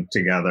 but then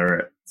together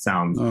it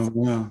sounds like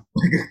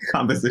a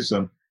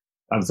composition.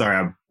 I'm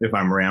sorry if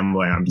I'm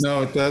rambling. I'm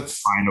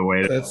just find a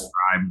way to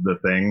describe the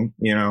thing,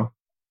 you know?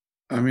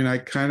 I mean,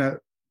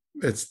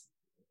 it's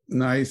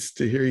nice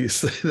to hear you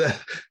say that.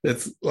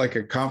 It's like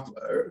a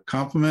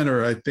compliment,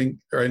 or I think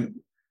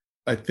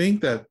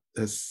that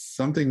has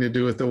something to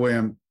do with the way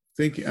I'm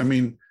thinking. I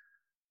mean,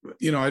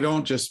 you know, I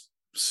don't just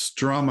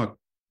strum a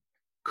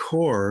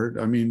chord.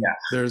 I mean,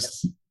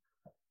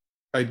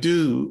 I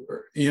do,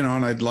 you know,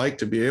 and I'd like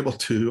to be able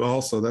to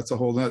also. That's a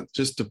whole lot.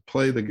 Just to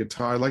play the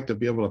guitar, I'd like to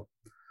be able to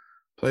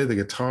play the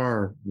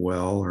guitar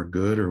well or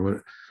good or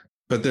what.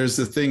 But there's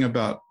the thing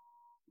about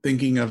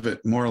thinking of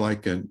it more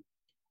like an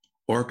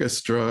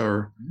orchestra,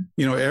 or,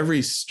 you know,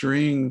 every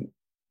string,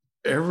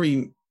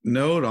 every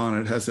note on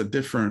it has a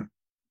different,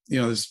 you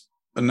know, there's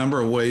a number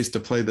of ways to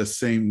play the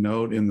same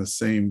note in the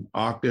same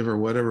octave or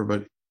whatever,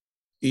 but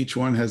each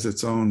one has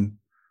its own.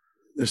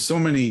 There's so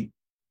many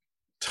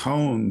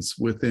tones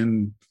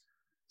within.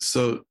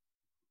 So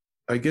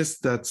I guess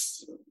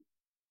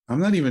I'm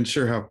not even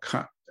sure how,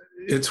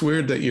 it's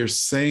weird that you're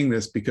saying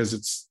this,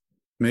 because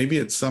maybe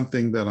it's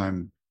something that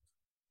I'm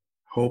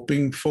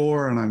hoping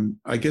for, and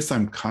I guess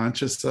I'm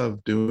conscious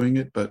of doing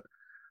it, but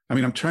I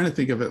mean, I'm trying to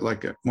think of it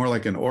like more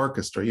like an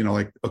orchestra, you know,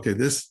 like, okay,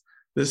 this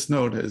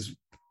note has,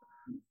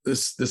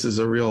 this is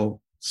a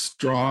real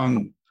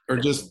strong, or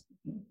just,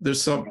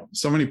 there's so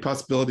many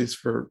possibilities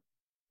for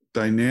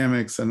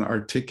dynamics and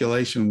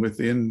articulation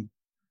within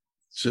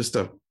just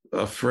a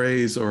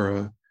phrase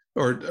or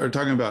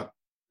talking about.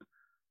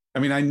 I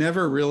mean, I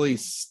never really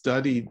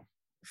studied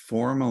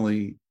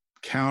formally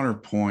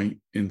counterpoint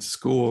in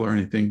school or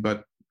anything,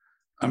 but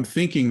I'm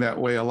thinking that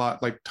way a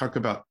lot. Like, talk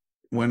about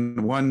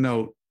when one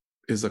note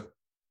is a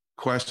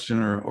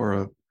question or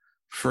a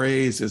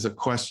phrase is a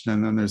question,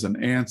 and then there's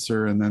an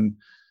answer, and then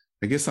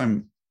I guess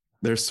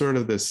there's sort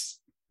of this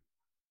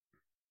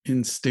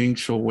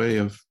instinctual way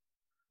of,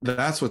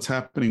 that's what's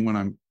happening when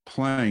I'm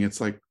playing. It's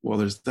like, well,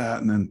 there's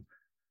that, and then,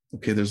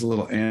 okay, there's a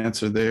little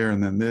answer there,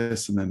 and then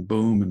this, and then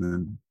boom, and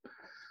then.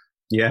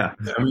 Yeah.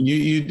 I mean,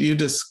 you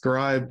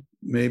describe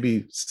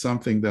maybe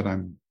something that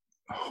I'm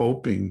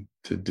hoping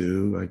to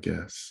do, I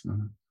guess.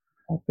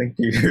 I think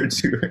you're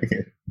doing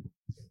it.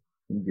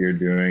 You're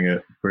doing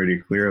it pretty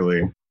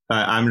clearly.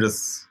 I'm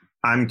just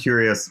I'm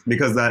curious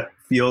because that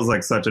feels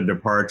like such a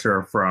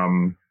departure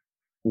from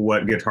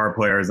what guitar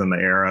players in the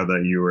era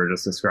that you were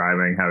just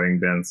describing, having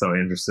been so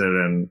interested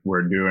in,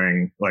 were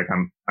doing. Like,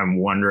 I'm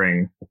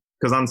wondering,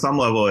 because on some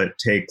level it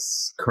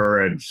takes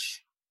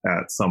courage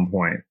at some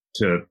point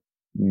to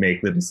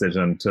make the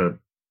decision to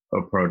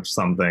approach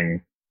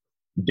something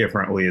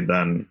differently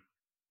than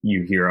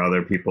you hear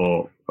other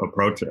people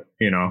approach it,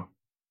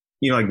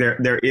 like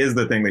there is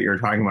the thing that you're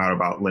talking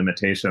about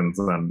limitations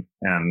and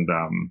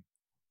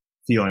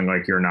feeling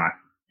like you're not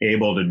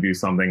able to do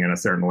something in a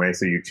certain way,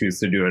 so you choose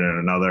to do it in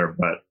another.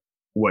 But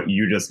what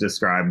you just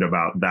described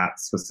about that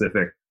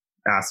specific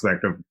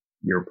aspect of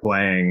your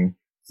playing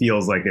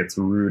feels like it's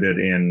rooted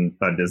in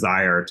a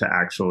desire to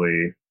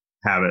actually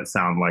have it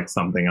sound like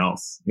something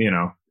else,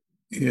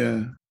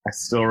 Yeah. I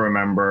still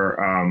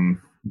remember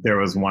there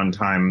was one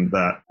time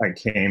that I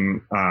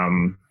came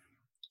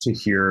to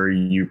hear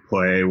you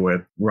play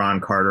with Ron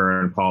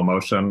Carter and Paul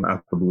Motion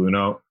at the Blue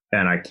Note.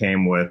 And I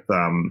came with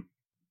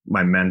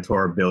my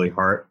mentor, Billy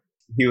Hart.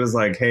 He was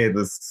like, hey,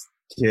 this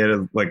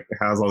kid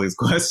has all these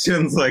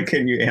questions. Like,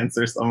 can you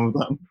answer some of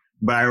them?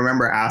 But I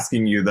remember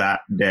asking you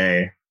that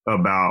day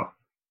about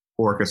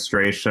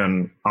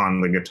orchestration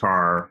on the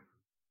guitar.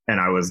 And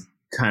I was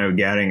kind of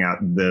getting at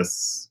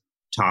this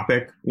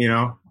topic,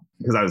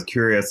 because I was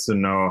curious to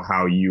know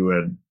how you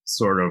had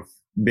sort of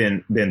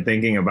been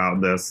thinking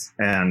about this.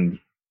 And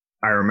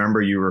I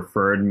remember you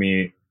referred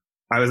me,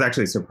 I was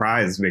actually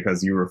surprised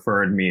because you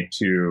referred me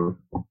to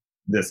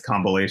this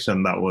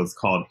compilation that was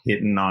called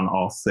Hittin' on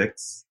All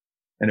Six.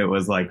 And it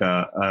was like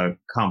a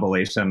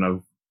compilation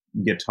of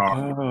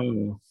guitar,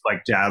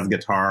 like jazz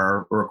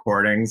guitar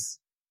recordings.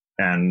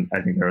 And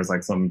I think there was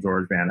like some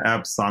George Van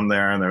Epps on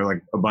there, and there were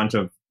like a bunch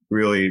of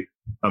really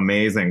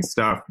amazing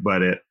stuff,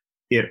 but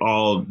it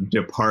all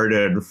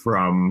departed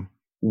from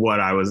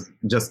what I was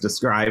just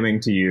describing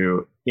to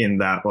you, in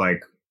that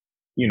like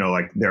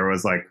there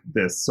was like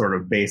this sort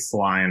of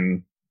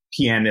baseline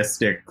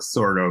pianistic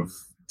sort of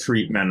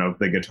treatment of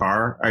the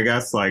guitar, I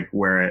guess, like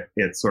where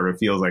it sort of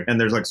feels like, and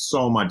there's like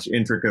so much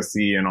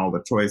intricacy in all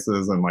the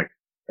choices, and like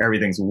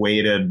everything's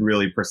weighted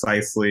really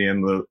precisely,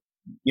 and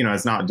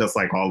it's not just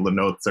like all the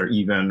notes are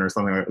even or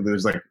something like,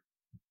 there's like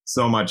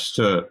so much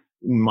to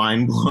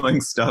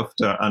mind-blowing stuff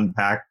to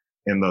unpack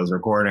in those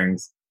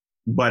recordings.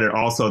 But it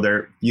also,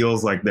 there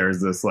feels like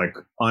there's this like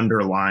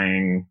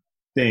underlying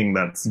thing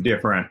that's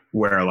different,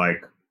 where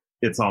like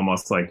it's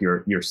almost like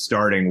you're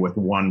starting with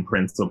one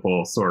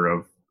principle sort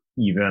of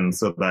even,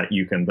 so that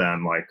you can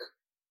then like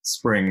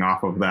spring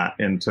off of that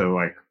into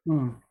like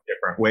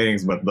different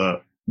weightings. But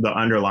the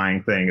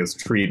underlying thing is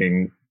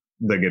treating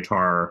the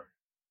guitar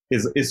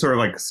is sort of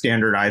like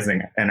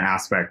standardizing an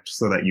aspect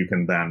so that you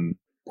can then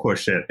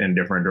push it in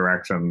different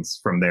directions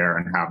from there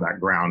and have that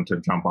ground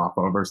to jump off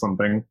of or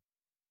something.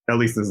 At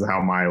least this is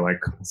how my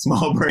like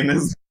small brain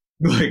is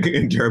like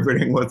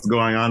interpreting what's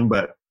going on.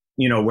 But,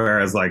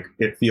 whereas like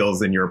it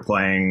feels in your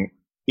playing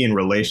in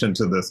relation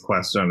to this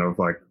question of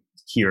like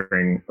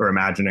hearing or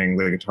imagining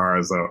the guitar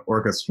as an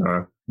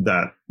orchestra,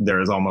 that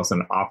there is almost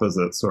an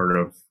opposite sort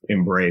of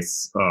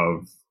embrace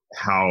of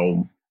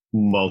how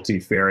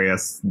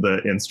multifarious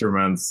the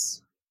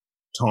instrument's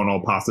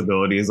tonal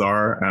possibilities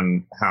are,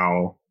 and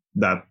how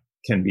that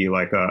can be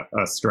like a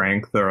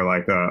strength, or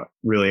like a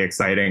really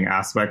exciting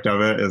aspect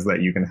of it is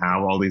that you can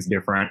have all these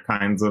different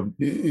kinds of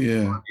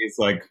these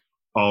like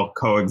all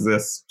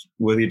coexist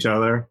with each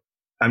other.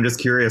 I'm just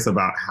curious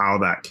about how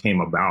that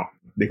came about,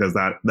 because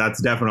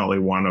that's definitely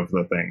one of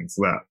the things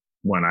that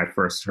when I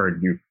first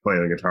heard you play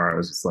the guitar, I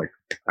was just like,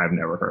 I've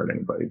never heard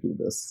anybody do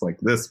this like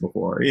this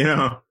before,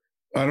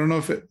 I don't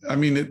know if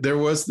there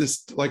was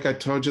this, like I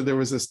told you, there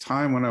was this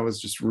time when I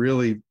was just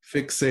really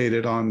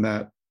fixated on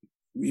that.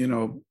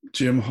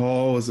 Jim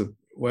Hall was a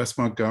Wes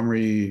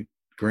Montgomery,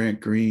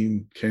 Grant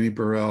Green, Kenny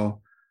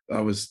Burrell.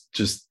 That was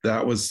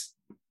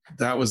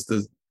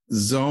the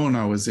zone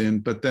I was in.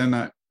 But then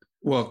a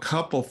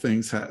couple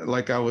things,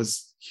 like I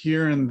was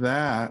hearing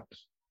that,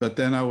 but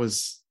then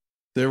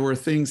there were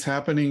things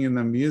happening in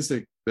the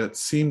music that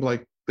seemed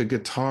like the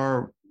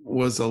guitar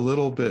was a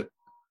little bit,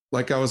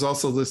 like I was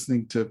also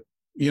listening to,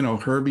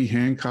 Herbie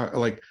Hancock,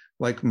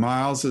 like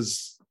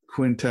Miles's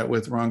quintet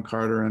with Ron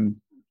Carter and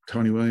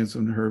Tony Williams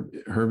and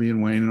Herbie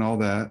and Wayne and all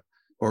that,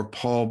 or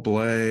Paul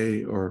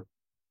Bley or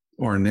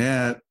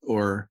Ornette,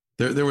 or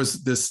there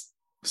was this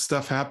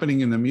stuff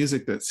happening in the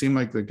music that seemed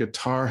like the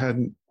guitar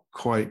hadn't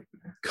quite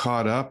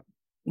caught up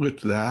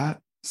with that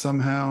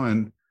somehow.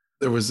 And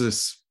there was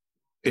this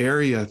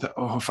area that,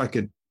 if I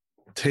could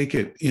take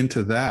it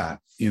into that,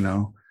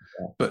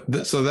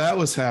 but so that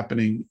was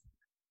happening.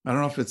 I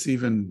don't know if it's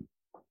even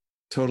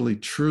totally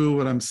true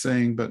what I'm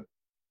saying, but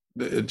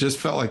it just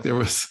felt like there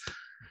was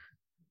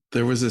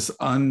this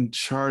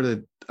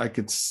uncharted, I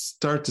could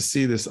start to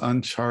see this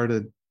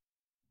uncharted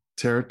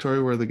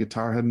territory where the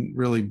guitar hadn't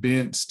really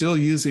been, still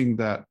using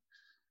that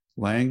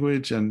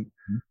language.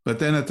 But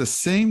then at the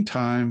same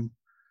time,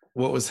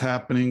 what was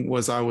happening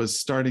was I was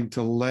starting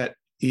to let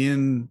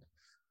in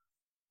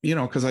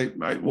because I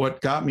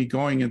what got me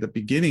going at the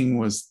beginning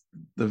was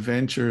the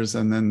Ventures,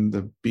 and then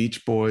the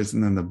Beach Boys,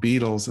 and then the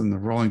Beatles, and the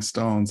Rolling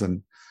Stones,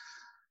 and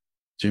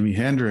Jimi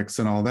Hendrix,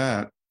 and all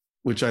that,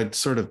 which I'd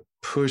sort of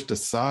pushed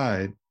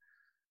aside.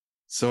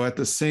 So at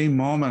the same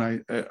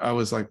moment, I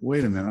was like,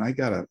 wait a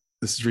minute,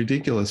 this is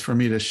ridiculous for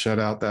me to shut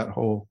out that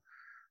whole.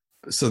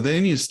 So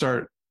then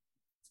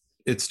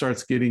it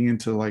starts getting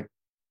into like,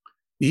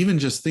 even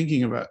just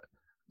thinking about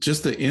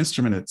just the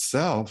instrument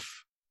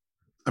itself.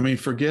 I mean,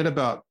 forget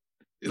about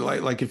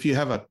like if you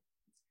have a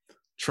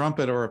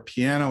trumpet or a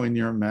piano in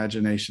your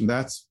imagination,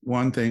 that's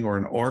one thing, or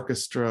an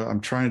orchestra.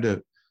 I'm trying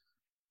to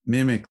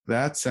mimic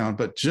that sound,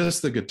 but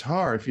just the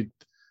guitar,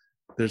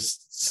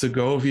 there's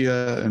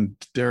Segovia and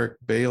Derek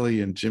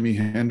Bailey and Jimi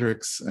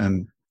Hendrix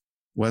and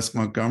Wes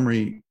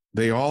Montgomery,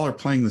 they all are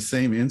playing the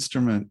same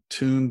instrument,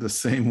 tuned the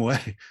same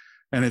way.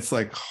 And it's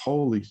like,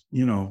 holy,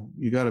 you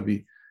got to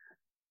be,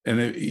 and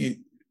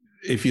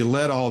if you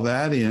let all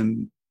that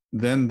in,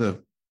 then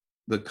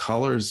the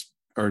colors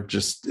are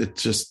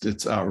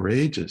it's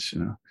outrageous,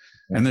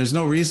 and there's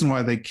no reason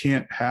why they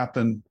can't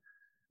happen.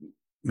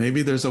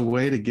 Maybe there's a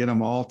way to get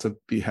them all to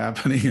be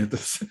happening at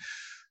the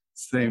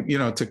same,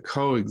 to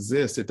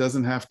coexist. It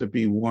doesn't have to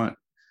be one.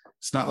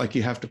 It's not like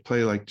you have to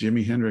play like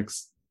Jimi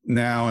Hendrix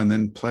now and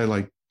then play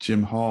like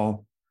Jim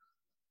Hall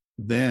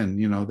then.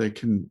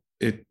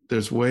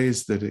 There's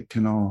ways that it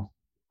can all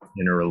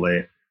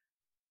interrelate.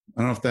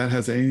 I don't know if that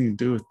has anything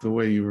to do with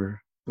what you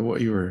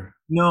were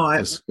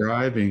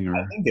describing.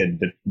 I think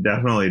it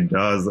definitely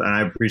does, and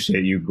I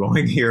appreciate you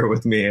going here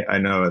with me. I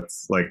know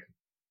it's like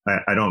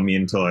I don't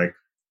mean to like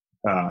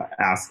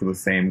ask the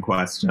same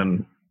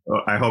question.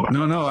 I hope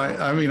no.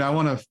 I mean, I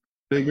want to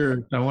figure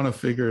it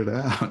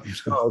out.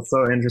 Oh, it's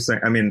so interesting.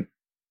 I mean,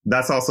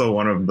 that's also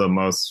one of the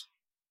most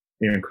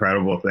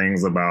incredible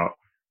things about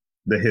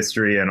the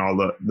history and all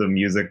the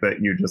music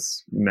that you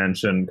just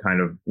mentioned,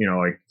 kind of,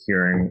 like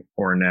hearing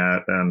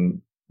Ornette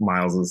and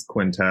Miles's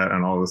quintet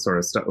and all this sort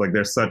of stuff. Like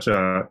there's such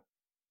a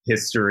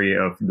history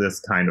of this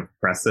kind of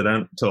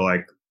precedent to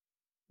like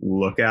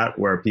look at,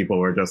 where people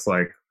were just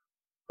like,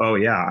 oh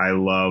yeah, I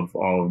love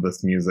all of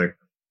this music,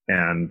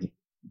 and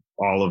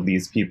all of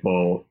these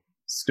people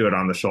stood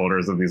on the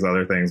shoulders of these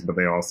other things, but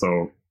they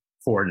also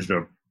forged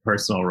a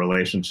personal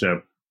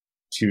relationship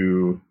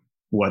to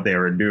what they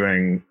were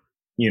doing,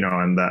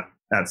 and that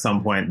at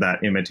some point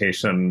that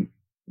imitation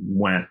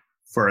went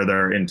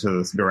further into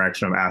this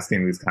direction of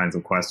asking these kinds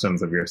of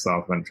questions of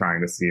yourself and trying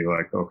to see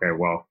like, okay,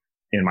 well,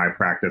 in my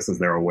practice, is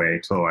there a way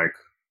to like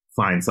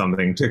find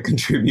something to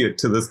contribute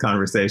to this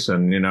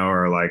conversation,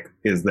 or like,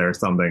 is there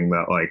something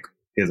that like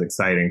is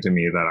exciting to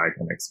me that I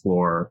can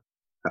explore?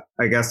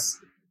 I guess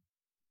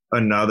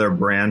another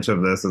branch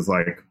of this is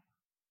like,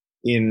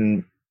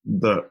 in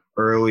the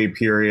early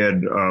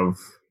period of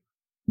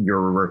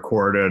your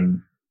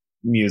recorded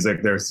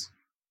music, there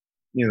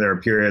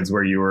are periods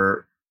where you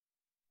were,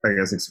 I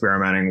guess,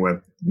 experimenting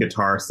with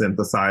guitar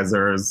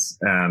synthesizers,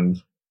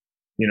 and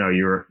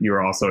you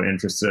were also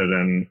interested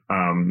in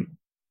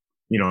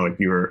like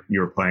you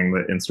were playing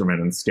the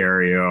instrument in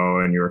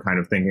stereo, and you were kind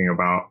of thinking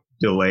about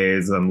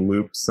delays and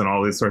loops and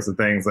all these sorts of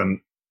things. And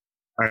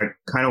I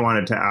kind of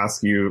wanted to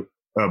ask you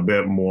a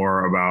bit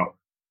more about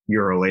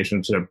your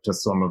relationship to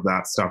some of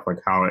that stuff, like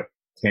how it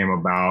came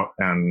about,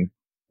 and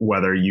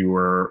whether you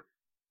were,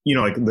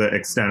 like the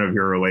extent of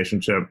your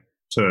relationship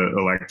to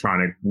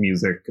electronic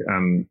music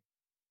and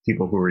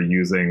people who were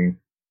using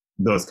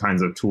those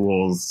kinds of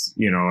tools,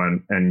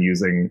 and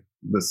using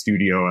the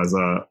studio as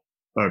a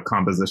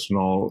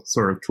compositional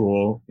sort of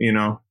tool,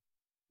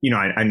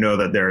 I know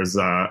that there's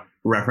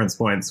reference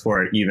points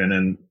for it even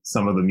in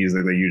some of the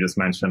music that you just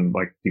mentioned,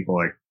 like people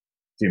like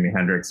Jimi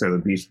Hendrix or the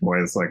Beach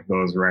Boys, like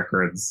those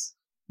records,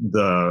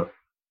 the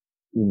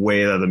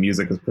way that the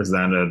music is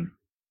presented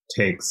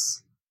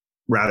takes,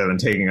 rather than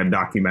taking a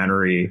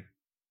documentary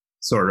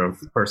sort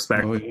of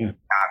perspective,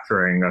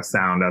 capturing a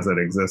sound as it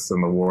exists in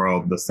the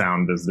world, the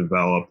sound is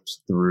developed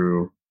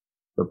through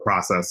the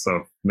process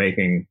of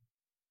making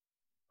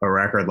a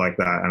record like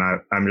that.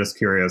 And I'm just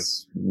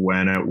curious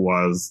when it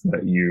was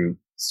that you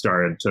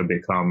started to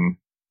become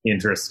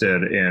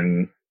interested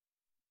in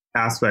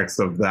aspects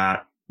of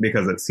that,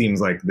 because it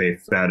seems like they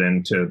fed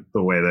into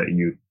the way that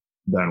you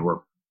then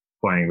were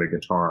playing the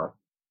guitar.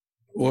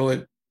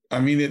 Well,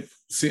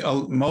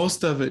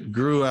 most of it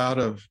grew out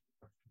of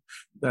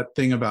that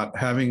thing about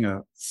having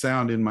a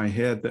sound in my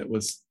head that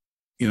was,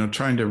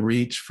 trying to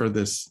reach for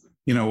this,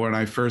 when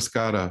I first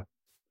got a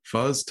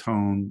fuzz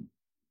tone,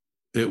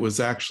 it was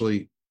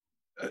actually,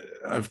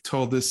 I've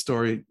told this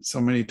story so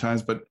many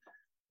times, but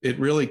it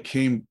really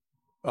came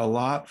a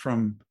lot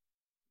from,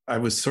 I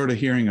was sort of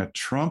hearing a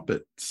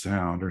trumpet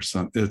sound or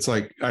something. It's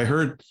like, I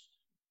heard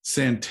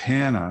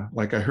Santana,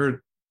 like I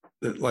heard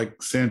that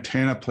like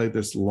Santana played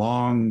this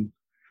long,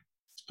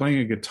 playing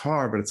a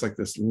guitar, but it's like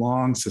this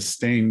long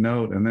sustained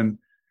note. And then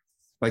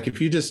like,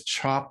 if you just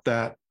chop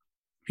that,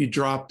 if you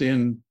dropped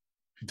in,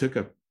 if you took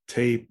a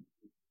tape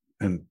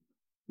and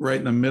right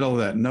in the middle of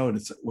that note,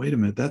 it's like, wait a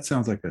minute, that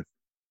sounds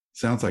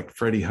like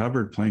Freddie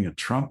Hubbard playing a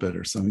trumpet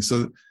or something.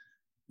 So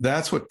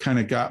that's what kind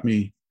of got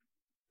me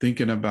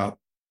thinking about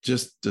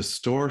just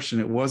distortion.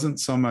 It wasn't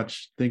so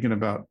much thinking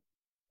about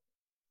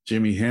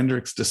Jimi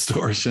Hendrix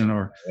distortion,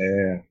 or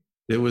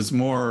it was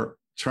more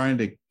trying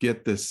to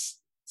get this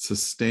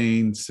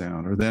sustained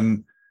sound. Or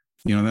then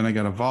I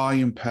got a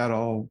volume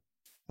pedal,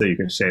 so you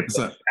can shape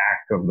the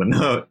act of the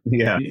note.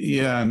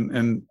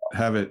 And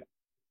have it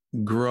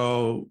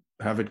grow,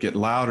 have it get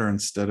louder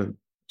instead of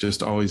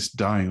just always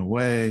dying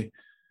away.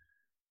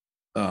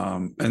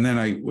 And then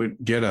I would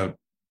get a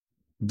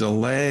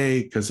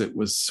delay because it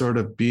was sort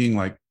of being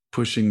like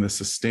pushing the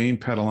sustain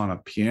pedal on a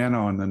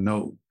piano, and the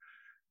note,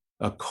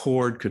 a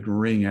chord could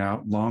ring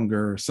out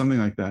longer or something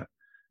like that.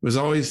 It was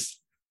always,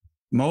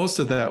 most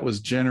of that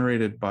was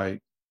generated by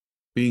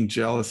being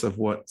jealous of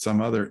what some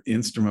other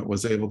instrument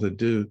was able to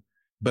do.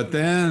 But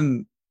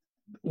then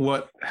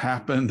what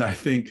happened, I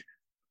think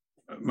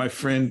my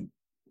friend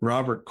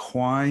Robert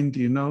Quine, do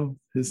you know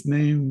his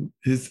name?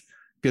 His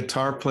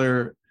guitar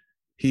player,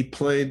 he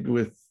played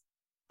with,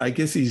 I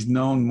guess he's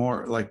known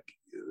more like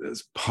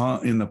as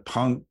punk, in the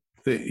punk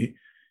thing. He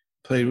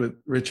played with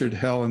Richard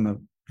Hell and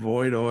the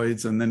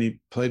Voidoids, and then he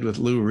played with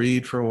Lou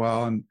Reed for a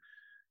while. And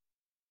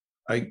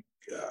I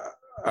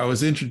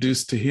was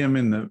introduced to him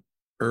in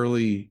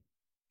the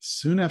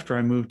soon after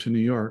I moved to New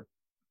York,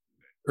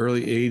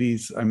 early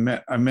 80s.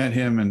 I met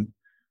him, and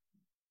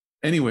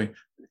anyway,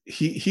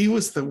 he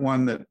was the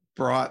one that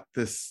brought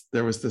this.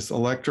 There was this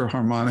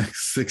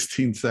Electro-Harmonix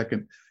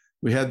 16-second.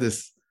 We had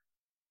this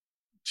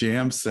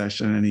jam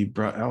session, and he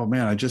brought, oh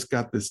man, I just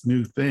got this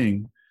new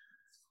thing.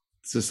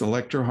 It's this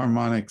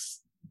Electro-Harmonix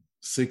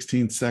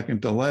 16-second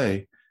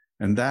delay.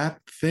 And that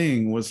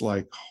thing was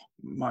like, oh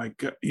my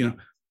God,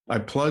 I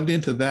plugged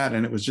into that,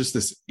 and it was just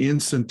this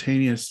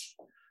instantaneous,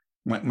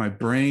 my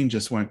brain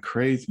just went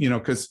crazy,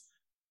 because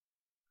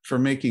for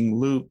making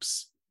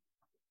loops,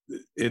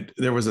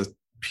 there was a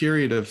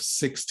period of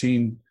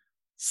 16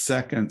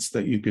 seconds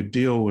that you could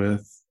deal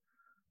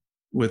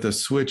with a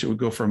switch. It would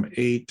go from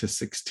 8 to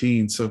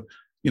 16. So,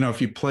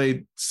 if you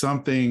played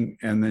something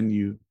and then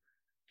you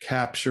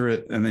capture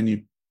it and then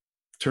you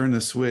turn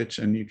the switch,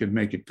 and you could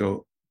make it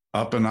go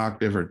up an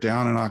octave or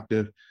down an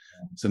octave.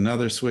 It's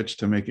another switch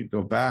to make it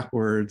go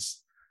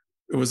backwards.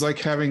 It was like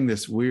having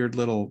this weird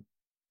little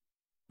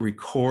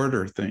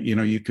recorder thing.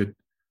 You could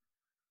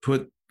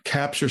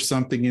capture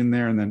something in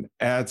there and then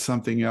add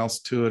something else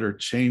to it, or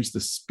change the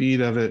speed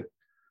of it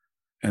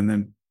and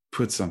then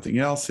put something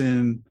else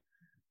in.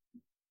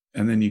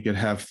 And then you could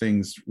have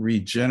things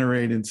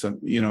regenerate in some,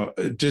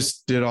 it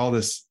just did all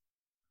this.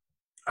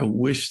 I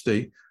wish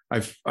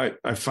I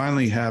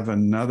finally have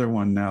another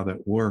one now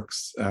that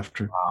works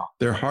after. Wow.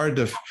 They're hard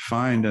to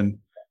find, and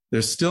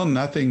there's still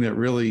nothing that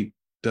really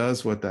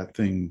does what that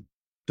thing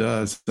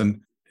does.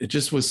 And it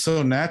just was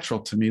so natural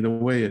to me, the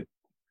way it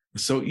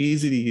was so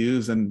easy to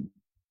use and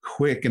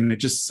quick, and it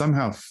just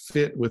somehow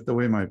fit with the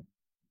way my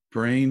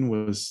brain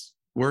was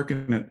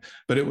working it.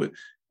 But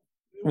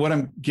what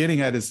I'm getting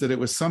at is that it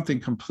was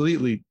something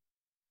completely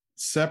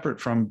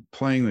separate from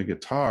playing the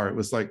guitar. It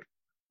was like,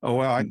 oh,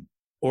 wow, I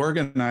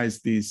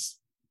organized these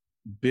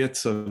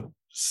bits of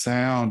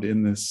sound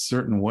in this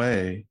certain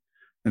way.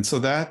 And so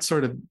that's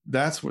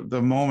what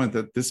the moment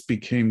that this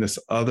became this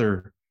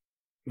other,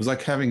 it was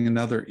like having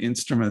another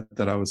instrument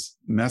that I was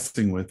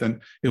messing with.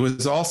 And it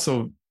was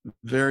also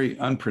very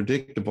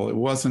unpredictable. It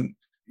wasn't,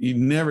 you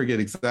never get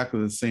exactly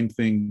the same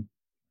thing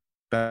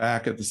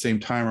back at the same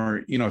time.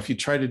 Or, if you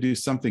try to do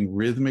something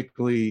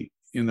rhythmically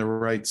in the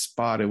right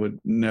spot, it would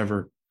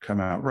never come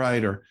out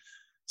right. Or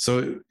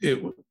so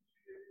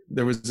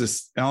there was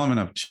this element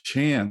of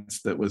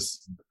chance that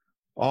was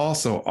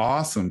also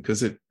awesome,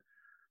 because it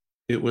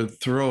would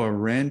throw a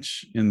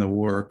wrench in the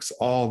works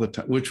all the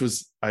time, which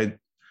was, I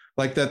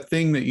like that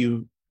thing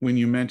that when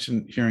you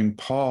mentioned hearing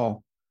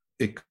Paul,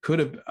 it could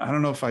have, I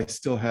don't know if I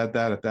still had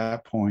that at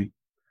that point.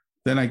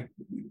 Then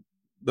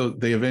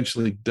they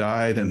eventually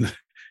died and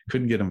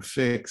couldn't get them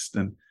fixed.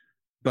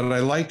 But I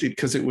liked it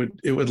because it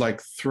would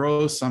like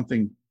throw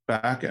something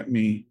back at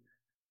me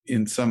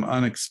in some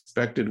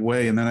unexpected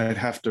way, and then I'd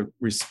have to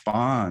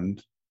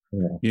respond.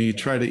 Yeah. You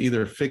try to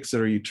either fix it,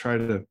 or you try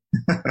to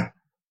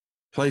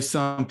play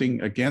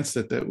something against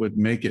it that would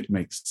make it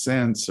make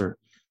sense. Or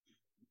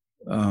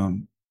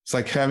it's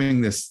like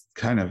having this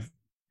kind of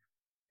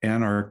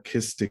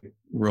anarchistic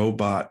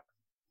robot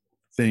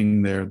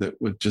thing there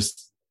that would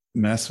just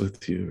mess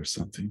with you or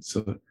something.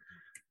 So,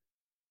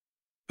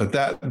 but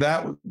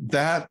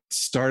that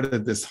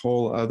started this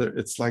whole other.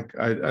 It's like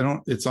I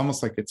don't. It's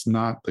almost like it's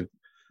not the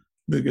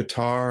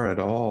guitar at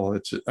all.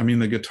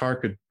 The guitar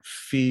could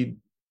feed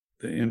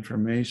the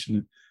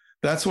information.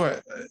 That's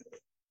why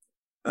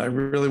I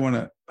really want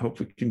to hope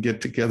we can get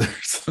together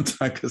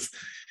sometime, because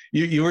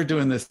you were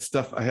doing this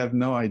stuff. I have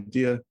no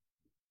idea.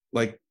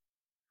 Like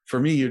for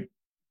me, you're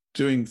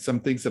doing some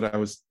things that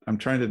I'm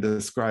trying to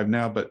describe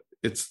now, but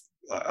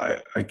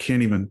I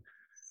can't even.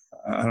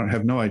 I don't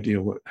have no idea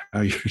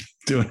how you're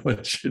doing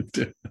what you're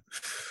doing.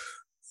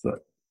 So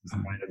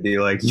I'm trying to be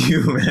like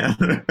you,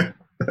 man.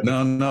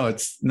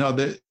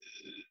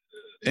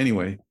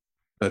 Anyway,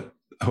 but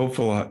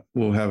hopefully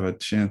we'll have a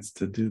chance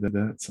to do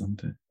that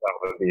someday. That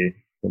would be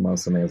the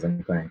most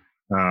amazing thing.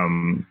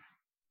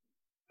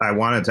 I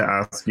wanted to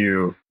ask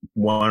you,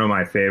 one of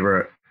my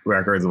favorite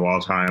records of all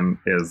time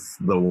is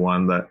the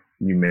one that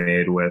you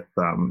made with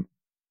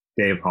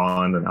Dave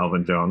Holland and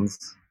Elvin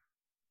Jones.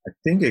 I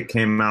think it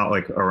came out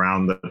like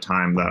around the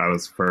time that I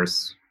was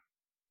first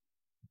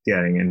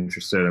getting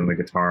interested in the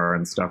guitar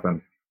and stuff.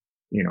 And,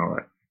 you know,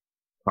 I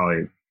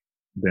probably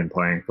been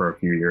playing for a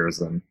few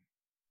years. And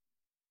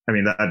I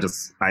mean, that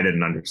just, I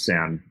didn't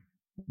understand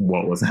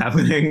what was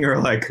happening or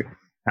like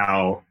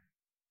how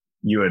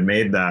you had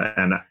made that.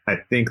 And I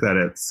think that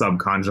it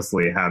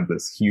subconsciously had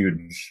this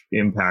huge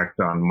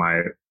impact on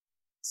my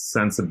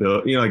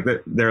sensibility. You know, like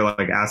there are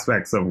like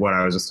aspects of what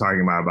I was just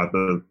talking about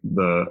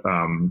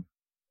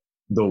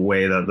the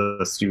way that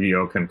the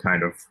studio can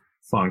kind of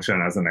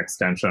function as an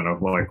extension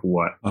of like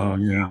what. Oh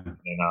yeah.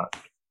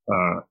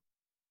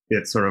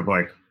 It sort of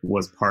like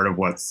was part of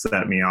what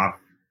set me off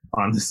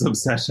on this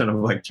obsession of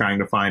like trying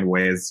to find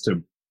ways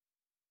to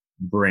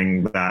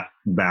bring that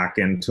back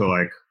into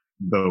like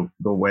the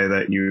way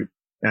that you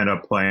end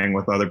up playing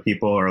with other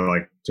people, or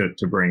like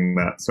to bring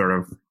that sort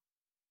of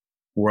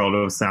world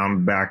of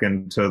sound back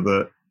into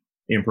the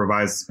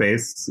improvised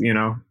space, you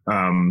know?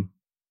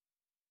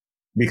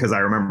 Because I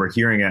remember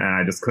hearing it and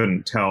I just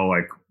couldn't tell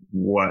like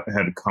what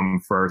had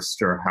come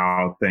first or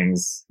how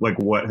things, like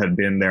what had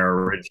been there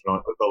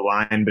originally, the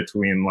line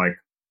between like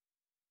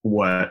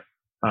what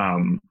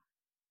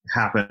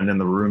happened in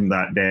the room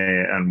that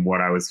day and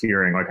what I was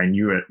hearing. Like I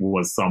knew it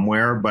was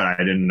somewhere, but I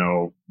didn't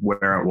know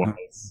where it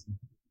was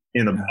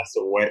in the best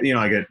of way. You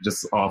know, like it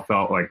just all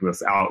felt like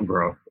this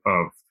outgrowth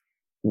of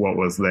what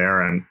was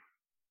there. And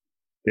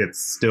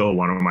it's still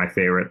one of my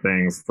favorite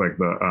things. Like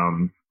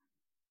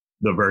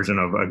the version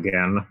of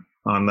Again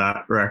on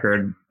that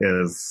record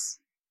is,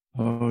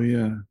 oh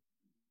yeah,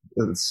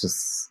 it's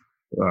just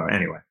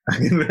anyway.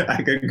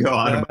 I could go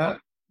on about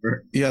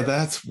it. Yeah,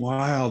 that's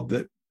wild.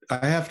 That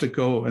I have to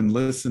go and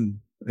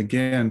listen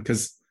again,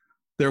 because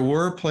there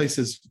were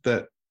places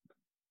that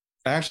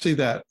actually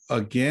that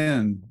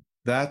Again,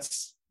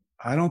 that's,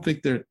 I don't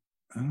think there,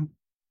 I'm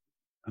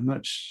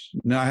not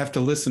no, I have to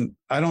listen.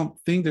 I don't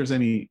think there's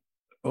any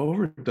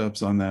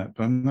overdubs on that,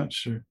 but I'm not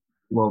sure.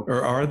 Well,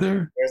 or are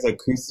there? There's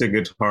acoustic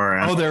guitar.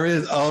 Oh, there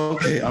is. Oh,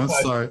 okay. I'm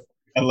sorry.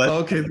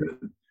 Okay.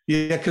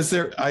 Yeah, because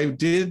there, I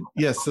did.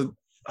 Yes. Yeah, so,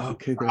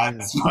 okay.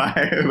 That's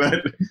fine,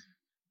 but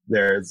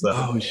there's,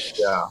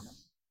 yeah,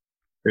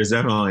 there's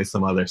definitely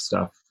some other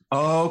stuff.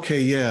 Oh,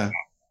 okay. Yeah.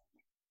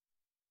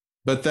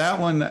 But that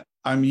one,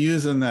 I'm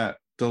using that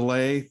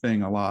delay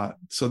thing a lot.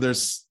 So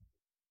there's,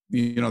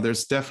 you know,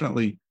 there's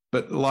definitely,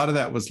 but a lot of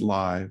that was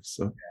live.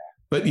 So,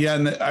 but yeah,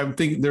 and I'm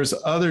thinking there's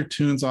other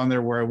tunes on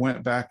there where I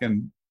went back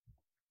and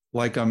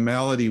like a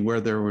melody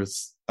where there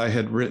was, I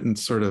had written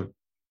sort of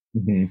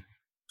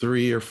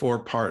 3 or 4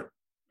 part,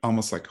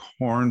 almost like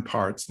horn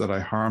parts that I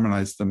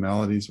harmonized the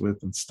melodies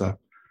with and stuff.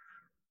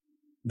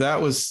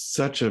 That was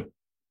such a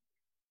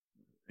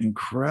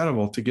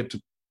incredible to get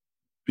to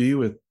be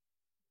with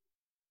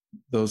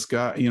those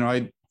guys. You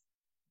know,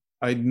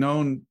 I'd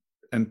known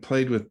and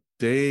played with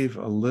Dave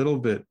a little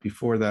bit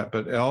before that,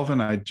 but Elvin,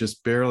 I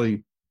just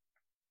barely,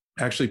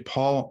 actually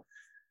Paul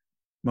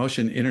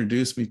Motion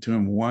introduced me to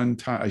him one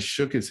time. I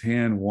shook his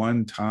hand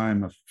one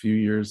time a few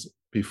years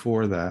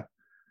before that.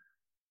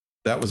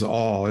 That was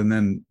all. And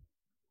then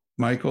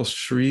Michael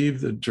Shreve,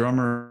 the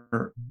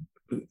drummer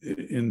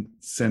in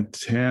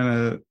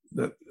Santana,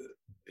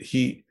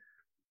 he's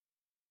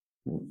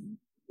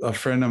a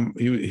friend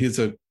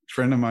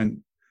of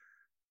mine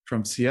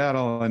from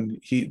Seattle,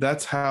 and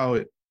that's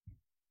how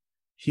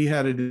he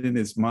had it in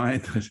his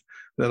mind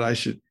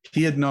that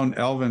he had known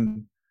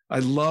Elvin. I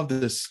love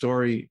this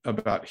story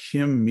about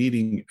him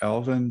meeting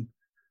Elvin.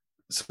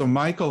 So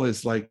Michael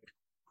is like,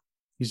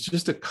 he's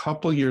just a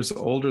couple years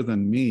older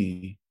than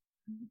me.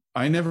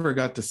 I never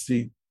got to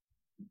see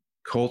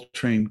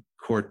Coltrane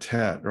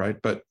Quartet,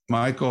 right? But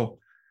Michael,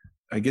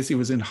 I guess he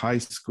was in high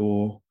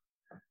school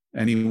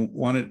and he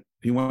wanted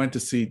to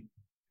see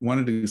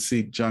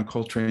John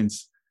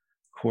Coltrane's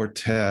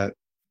Quartet,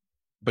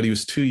 but he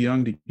was too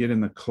young to get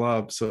in the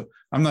club. So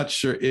I'm not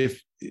sure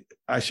if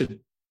I should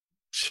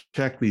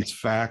check these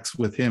facts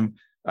with him.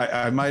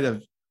 I might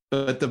have,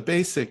 but the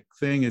basic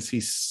thing is he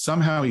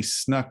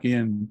snuck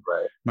in.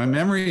 Right. My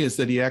memory is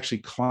that he actually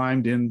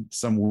climbed in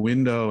some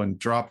window and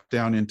dropped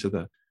down into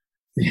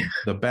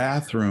the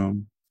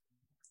bathroom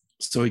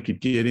so he could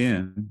get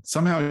in.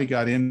 Somehow he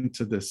got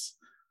into this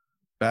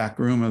back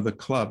room of the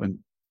club, and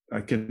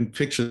I can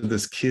picture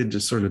this kid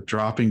just sort of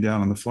dropping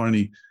down on the floor, and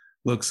he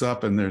looks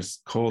up and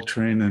there's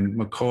Coltrane and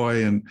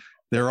McCoy and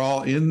they're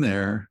all in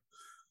there.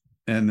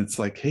 And it's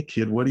like, hey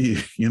kid, what are you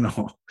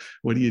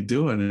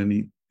doing? And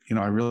he,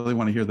 I really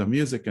want to hear the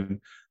music. And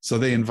so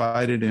they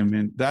invited him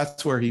in.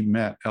 That's where he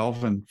met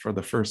Elvin for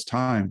the first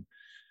time.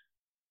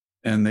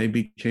 And they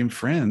became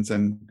friends.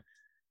 And,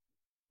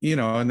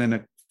 and then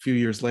a few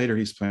years later,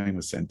 he's playing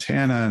with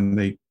Santana, and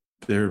they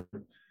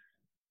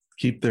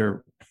keep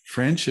their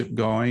friendship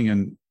going.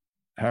 And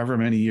however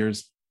many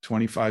years,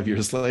 25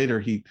 years later,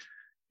 he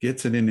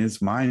gets it in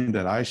his mind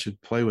that I should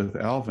play with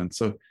Elvin.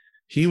 So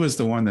he was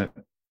the one that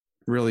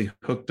really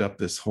hooked up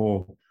this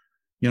whole,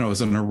 you know, it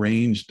was an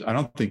arranged, I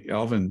don't think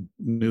Elvin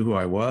knew who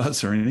I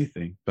was or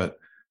anything, but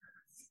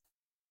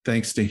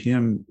thanks to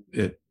him,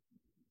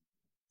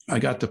 I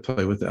got to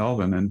play with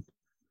Elvin.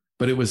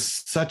 But it was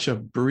such a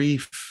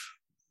brief,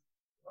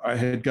 I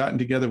had gotten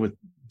together with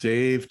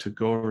Dave to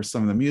go over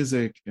some of the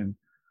music, and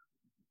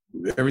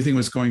everything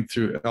was going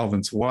through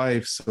Elvin's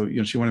wife. So, you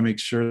know, she wanted to make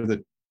sure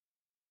that,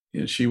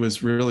 you know, she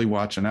was really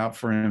watching out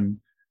for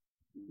him.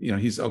 You know,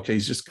 he's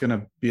just going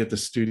to be at the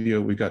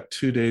studio. We got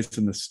 2 days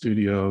in the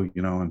studio,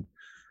 you know, and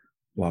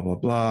blah, blah,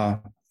 blah.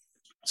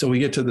 So we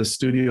get to the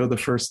studio the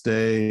first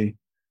day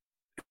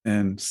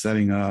and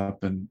setting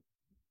up, and,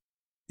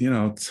 you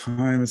know,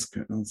 time is,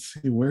 let's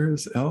see, where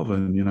is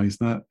Elvin? You know,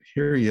 he's not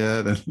here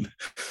yet. And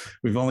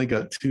we've only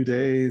got 2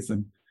 days,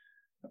 and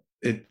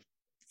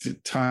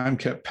time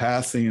kept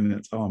passing, and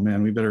it's, oh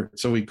man, we better.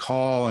 So we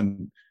call, and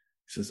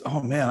he says,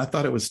 oh man, I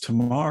thought it was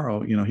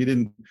tomorrow. You know, he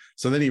didn't.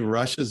 So then he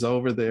rushes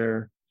over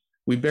there.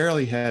 We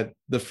barely had,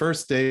 the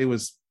first day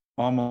was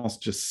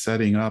almost just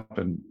setting up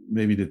and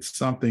maybe did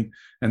something.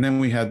 And then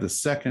we had the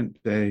second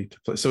day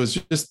to play. So it was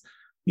just,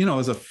 you know, it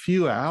was a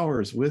few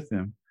hours with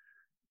him,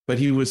 but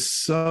he was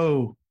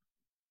so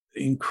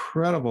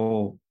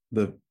incredible,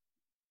 the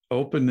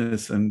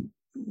openness and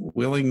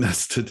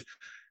willingness to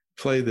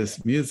play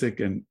this music.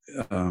 And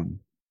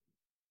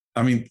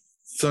I mean,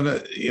 so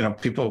that, you know,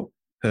 people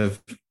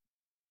have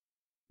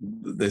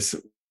this,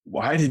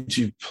 why did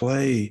you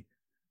play,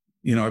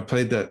 you know, I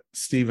played that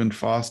Stephen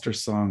Foster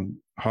song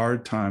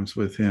Hard Times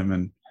with him,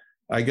 and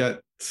I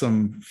got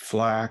some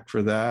flack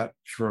for that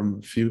from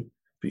a few,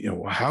 you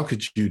know, how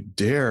could you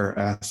dare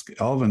ask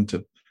Elvin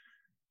to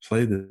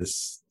play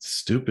this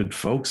stupid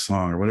folk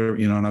song or whatever,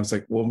 you know? And I was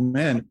like, well,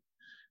 man,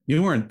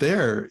 you weren't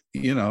there,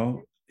 you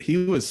know. He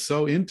was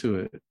so into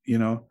it, you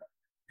know,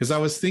 because I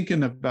was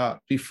thinking about,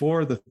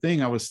 before the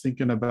thing, I was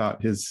thinking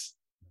about his,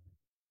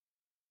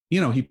 you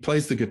know, he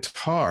plays the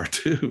guitar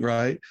too,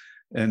 right?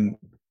 And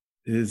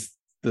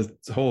the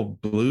whole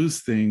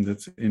blues thing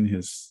that's in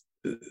his,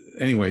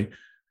 anyway,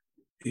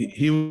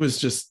 he was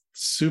just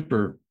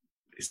super.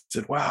 He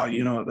said, wow,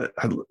 you know,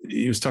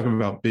 he was talking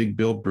about Big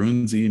Bill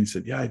Brunzi, and he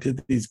said, yeah, I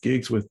did these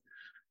gigs with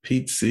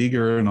Pete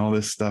Seeger and all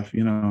this stuff,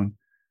 you know. And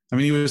I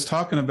mean, he was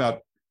talking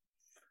about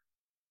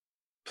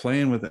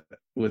playing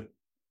with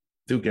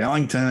Duke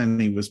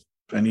Ellington,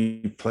 and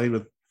he played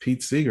with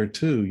Pete Seeger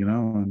too, you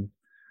know,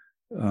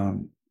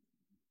 and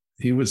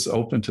he was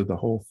open to the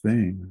whole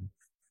thing.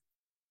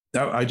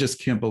 I just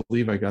can't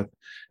believe I got.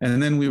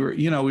 And then we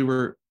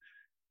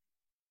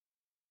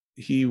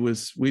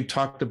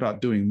talked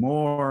about doing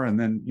more, and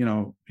then, you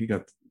know, he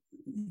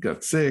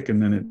got sick,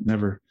 and then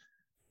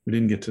we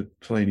didn't get to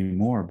play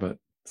anymore. But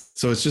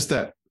so it's just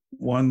that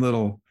one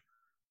little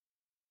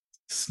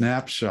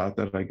snapshot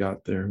that I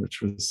got there,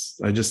 which was,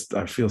 I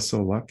feel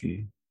so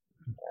lucky.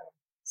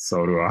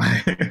 So do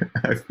I.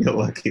 I feel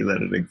lucky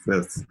that it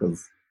exists,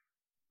 because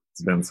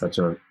it's been such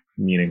a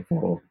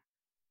meaningful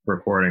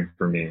recording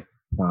for me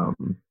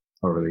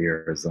over the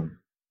years, and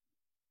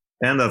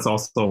that's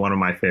also one of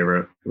my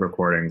favorite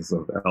recordings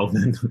of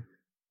Elvin.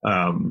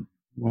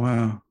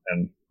 Wow!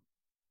 And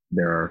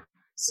there are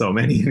so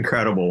many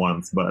incredible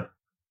ones, but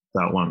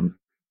that one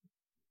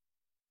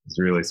is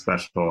really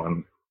special,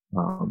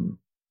 and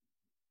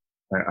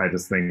I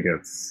just think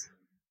it's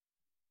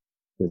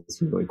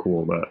really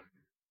cool that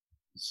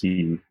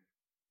he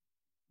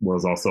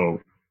was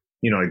also,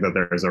 you know, like that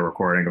there's a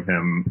recording of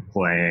him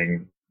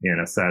playing in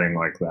a setting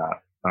like that,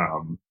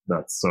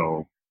 that's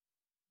so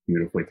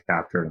beautifully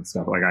captured and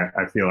stuff. Like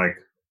I feel like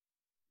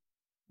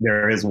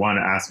there is one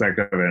aspect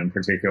of it in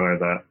particular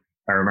that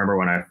I remember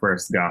when I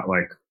first got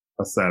like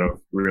a set of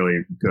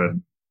really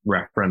good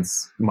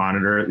reference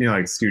monitor, you know,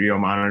 like studio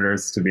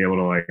monitors to be able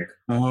to like,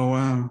 oh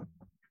wow,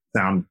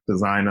 sound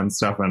design and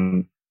stuff,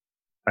 and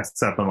I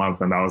set them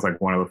up, and that was like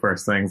one of the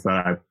first things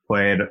that I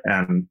played,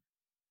 and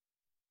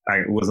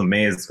I was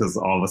amazed because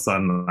all of a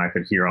sudden I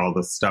could hear all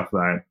this stuff that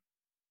I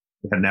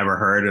had never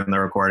heard in the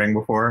recording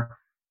before.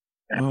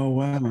 Oh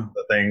wow!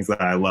 The things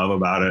that I love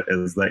about it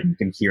is that you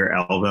can hear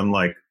Elvin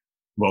like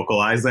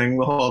vocalizing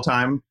the whole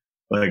time.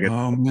 Like it's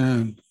oh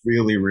man,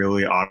 really,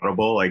 really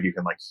audible. Like you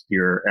can like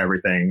hear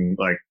everything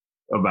like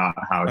about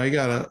how.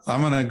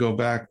 I'm gonna go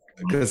back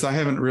because I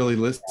haven't really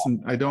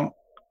listened. I don't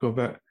go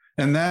back,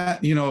 and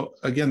that, you know,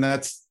 again,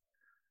 that's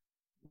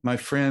my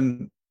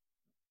friend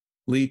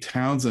Lee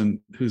Townsend,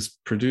 who's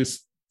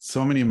produced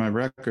so many of my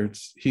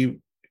records. He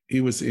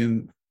was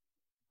in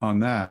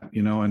on that,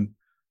 you know,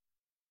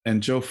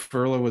 and Joe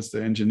Furla was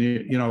the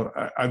engineer. You know,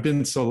 I've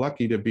been so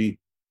lucky to be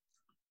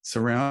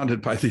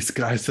surrounded by these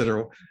guys that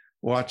are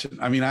watching.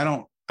 I mean,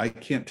 I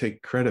can't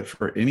take credit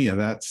for any of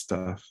that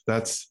stuff.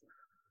 I've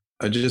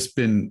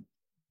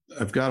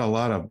got a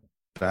lot of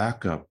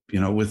backup, you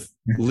know, with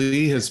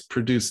Lee has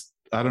produced,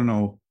 I don't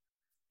know,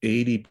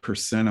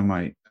 80% of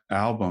my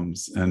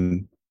albums.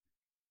 And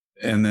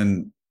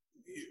then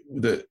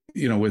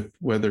you know, with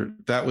whether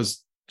that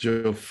was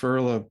Joe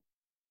Furla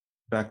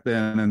back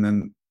then, and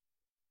then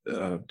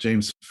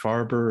James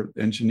Farber,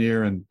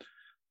 engineer, and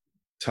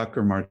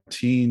Tucker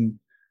Martine,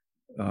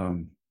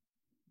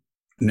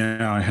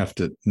 now I have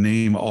to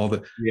name all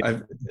the. Yeah.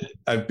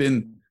 I've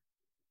been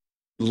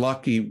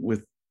lucky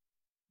with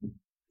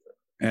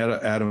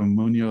Adam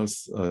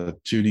Munoz,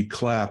 Judy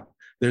Clapp.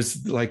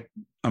 There's like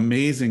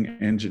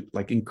amazing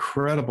like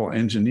incredible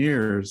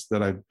engineers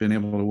that I've been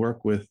able to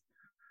work with,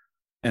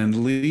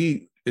 and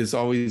Lee is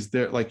always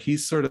there. Like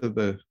he's sort of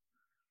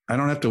I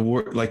don't have to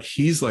work. Like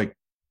he's like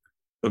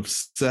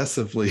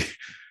obsessively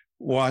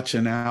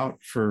watching out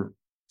for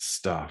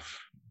stuff,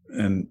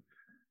 and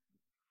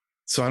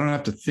so I don't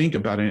have to think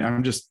about it.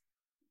 I'm just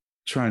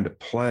trying to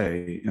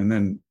play, and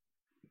then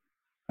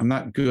I'm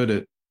not good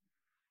at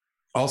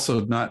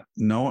also not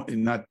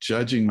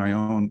judging my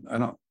own.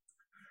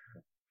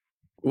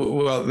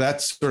 Well,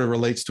 that sort of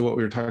relates to what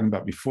we were talking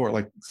about before.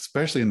 Like,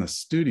 especially in the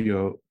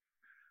studio,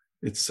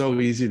 it's so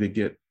easy to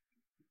get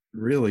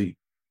really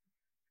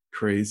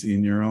crazy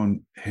in your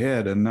own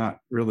head and not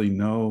really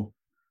know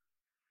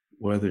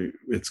whether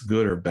it's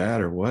good or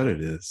bad or what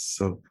it is.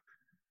 So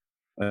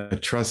I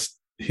trust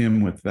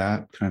him with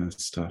that kind of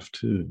stuff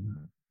too.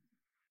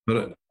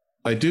 But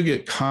I do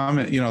get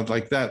comment,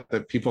 like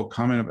that people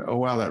comment about, oh,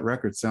 wow, that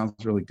record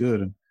sounds really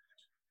good. And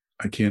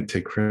I can't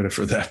take credit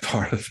for that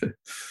part of it.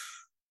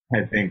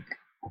 I think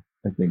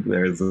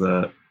there's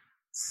a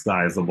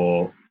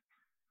sizable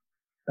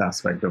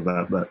aspect of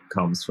that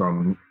comes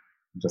from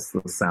just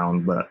the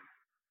sound that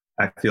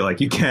I feel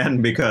like you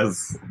can,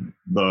 because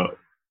the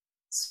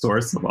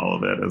source of all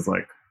of it is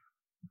like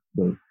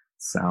the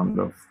sound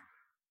of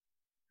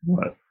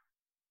what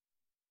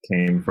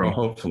came from. Well,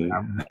 hopefully.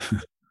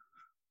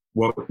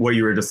 What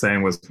you were just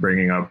saying was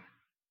bringing up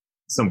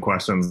some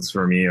questions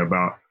for me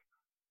about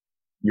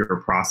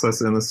your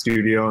process in the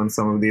studio in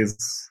some of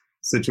these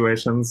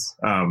situations.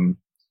 Like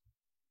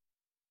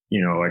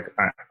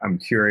I'm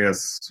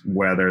curious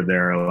whether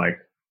there are like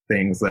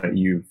things that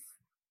you've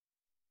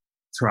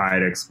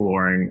tried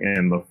exploring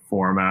in the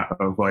format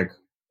of like,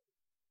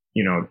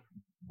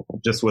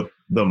 just with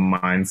the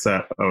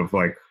mindset of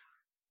like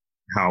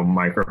how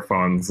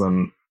microphones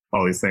and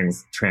all these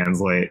things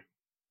translate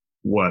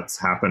what's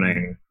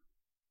happening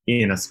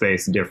in a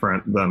space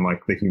different than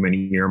like the human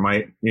ear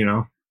might,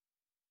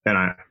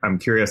 and I'm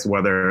curious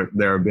whether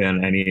there have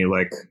been any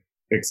like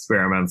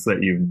experiments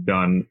that you've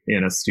done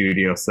in a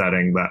studio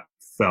setting that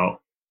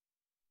felt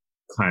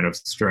kind of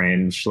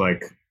strange,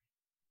 like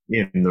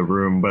in the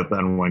room, but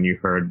then when you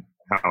heard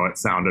how it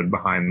sounded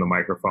behind the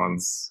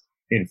microphones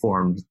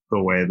informed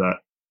the way that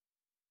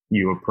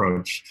you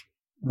approached.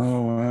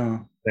 Oh,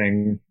 wow.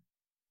 Thing.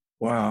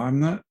 Wow. I'm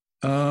not,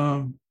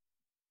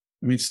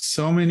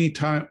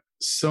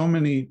 so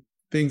many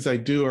things I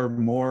do are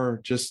more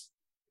just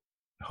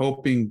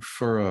hoping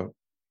for it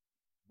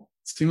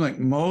seems like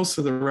most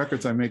of the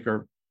records I make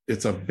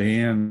it's a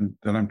band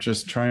that I'm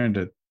just trying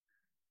to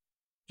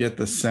get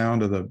the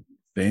sound of the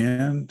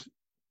band.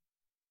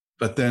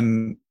 But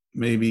then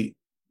maybe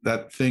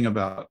that thing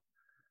about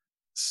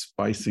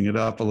spicing it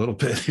up a little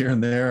bit here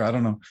and there, I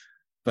don't know.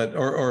 But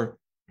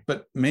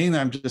but mainly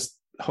I'm just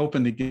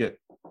hoping to get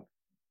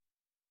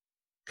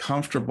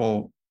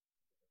comfortable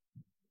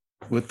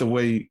with the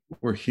way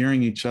we're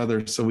hearing each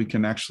other, so we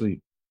can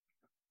actually,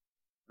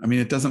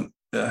 it doesn't,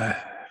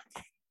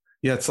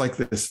 it's like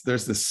this,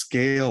 there's this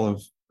scale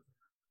of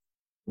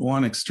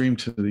one extreme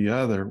to the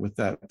other with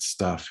that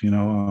stuff,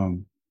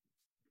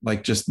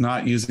 like just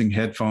not using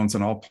headphones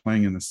and all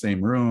playing in the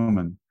same room,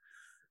 and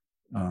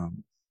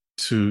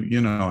to,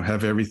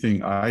 have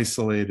everything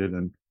isolated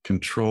and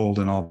controlled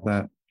and all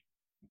that.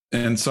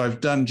 And so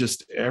I've done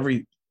just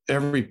every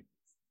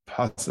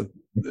possible,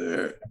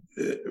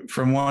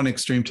 from one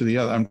extreme to the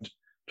other. I'm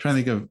trying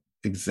to think of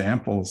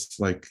examples,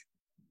 like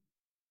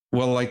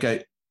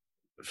a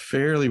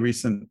fairly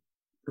recent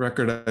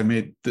record I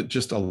made that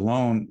just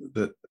alone,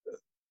 that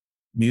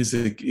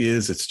music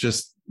it's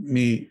just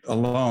me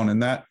alone.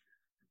 And that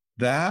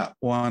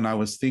one, I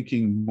was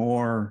thinking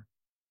more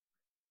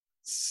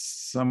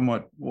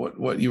somewhat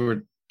what you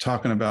were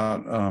talking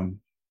about.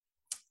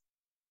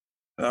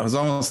 I was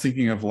almost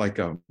thinking of like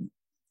a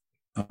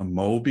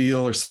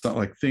mobile or something,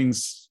 like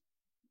things.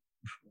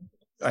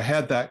 I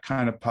had that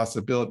kind of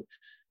possibility.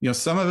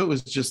 Some of it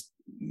was just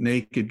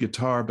naked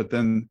guitar, but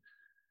then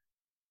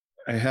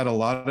I had a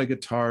lot of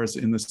guitars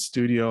in the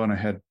studio, and I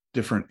had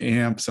different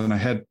amps, and I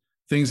had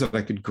things that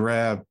I could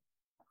grab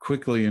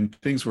quickly, and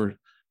things were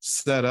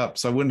set up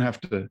so I wouldn't have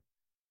to,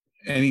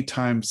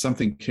 anytime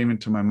something came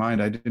into my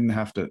mind, we didn't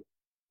have to,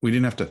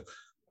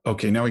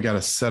 okay, now we got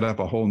to set up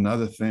a whole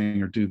nother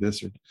thing or do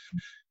this, or,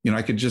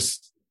 I could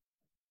just,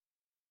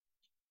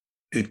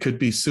 it could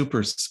be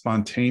super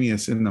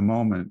spontaneous in the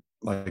moment.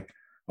 Like,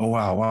 oh,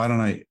 wow, why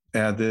don't I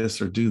add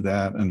this or do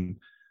that?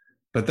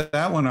 But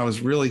that one, I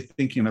was really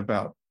thinking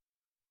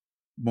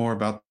more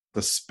about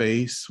the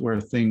space where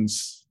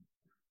things,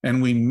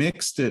 and we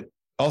mixed it.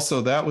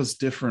 Also, that was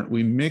different.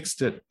 We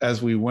mixed it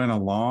as we went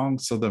along.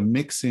 So the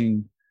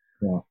mixing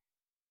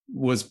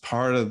was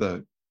part of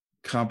the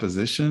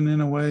composition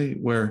in a way,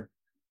 where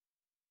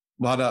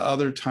a lot of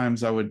other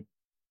times I would,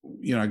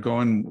 go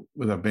in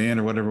with a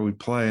band or whatever we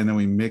play, and then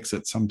we mix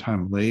it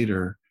sometime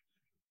later.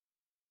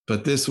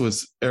 but this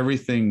was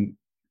everything,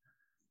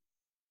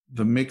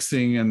 the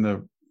mixing and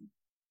the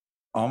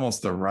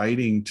almost the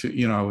writing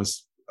to,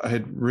 I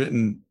had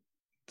written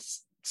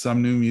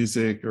some new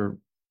music, or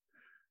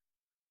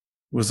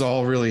was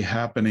all really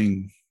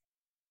happening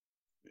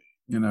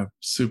in a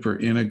super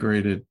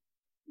integrated,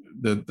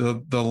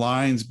 the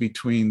lines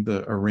between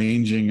the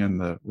arranging and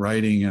the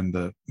writing and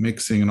the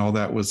mixing and all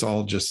that was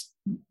all just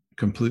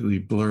completely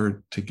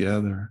blurred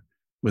together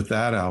with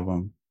that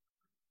album.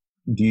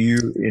 Do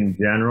you in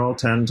general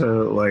tend to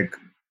like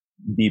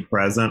be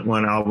present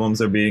when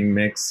albums are being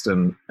mixed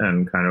and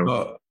kind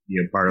of be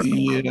a part of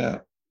it? Yeah.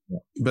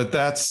 But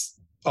that's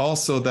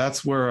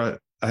where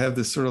I have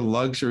this sort of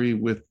luxury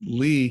with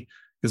Lee,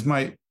 because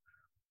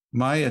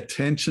my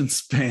attention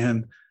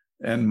span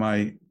and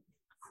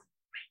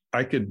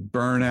I could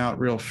burn out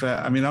real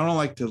fast. I mean, I don't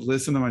like to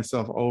listen to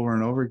myself over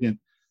and over again.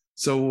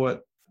 So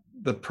what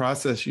the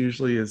process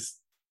usually is,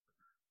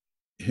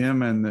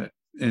 him and the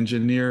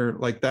engineer,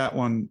 like that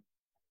one,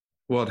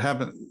 well, it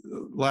happened,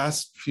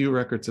 last few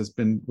records has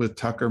been with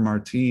Tucker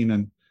Martine,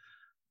 and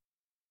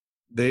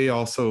they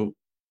also,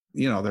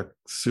 they're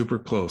super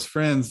close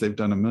friends. They've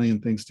done a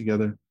million things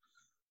together.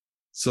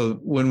 So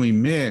when we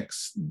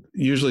mix,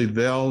 usually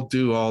they'll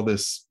do all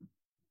this,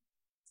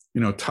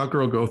 Tucker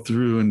will go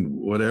through and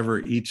whatever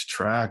each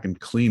track and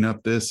clean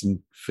up this and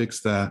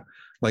fix that,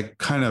 like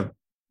kind of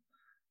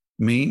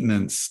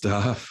maintenance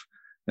stuff.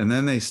 And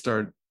then they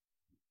start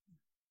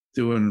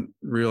doing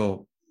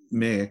real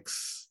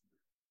mix,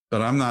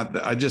 but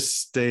I just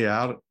stay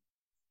out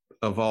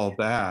of all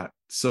that.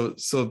 So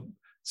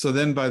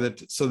then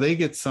so they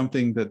get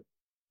something that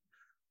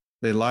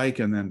they like,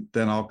 and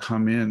then I'll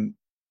come in.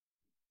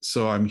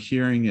 So I'm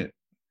hearing it,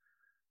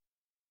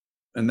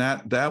 and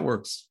that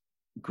works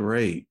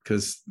great,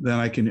 because then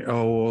I can,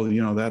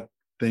 that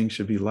thing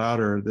should be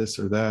louder, or this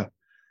or that,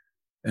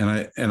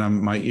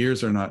 and my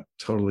ears are not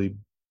totally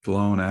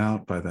blown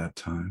out by that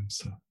time.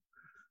 So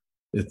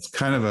it's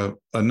kind of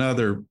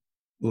another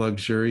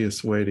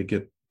luxurious way to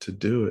get to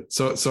do it.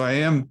 So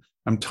I'm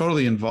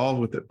totally involved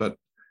with it, but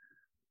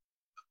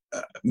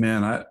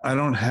man, I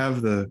don't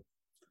have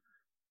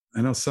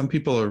I know some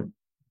people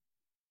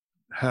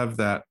have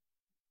that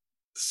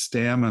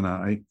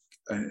stamina.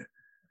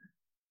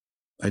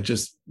 I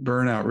just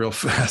burn out real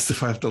fast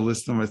if I have to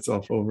listen to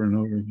myself over and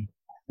over again.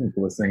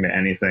 Listening to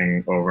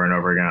anything over and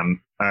over again.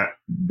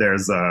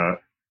 There's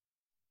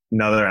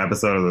another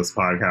episode of this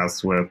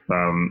podcast with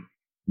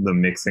the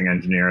mixing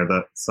engineer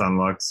that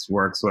Sunlux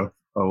works with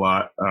a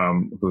lot,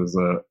 who's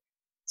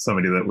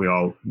somebody that we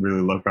all really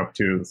look up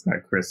to, this guy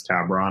Chris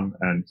Tabron,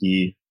 and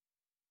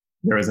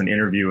there was an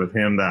interview with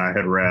him that I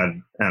had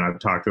read, and I've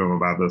talked to him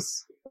about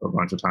this a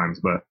bunch of times,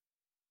 but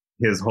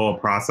his whole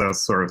process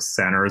sort of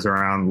centers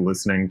around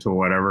listening to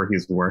whatever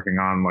he's working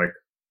on, like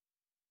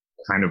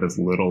kind of as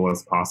little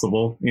as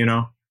possible,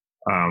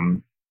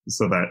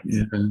 so that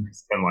you can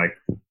like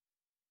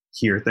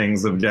hear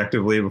things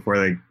objectively before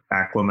they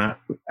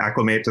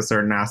acclimate to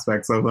certain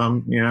aspects of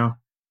them, Yeah.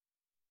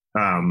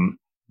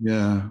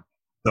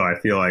 So I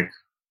feel like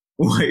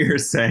what you're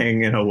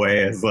saying in a way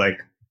is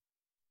like,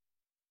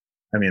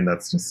 I mean,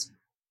 that's just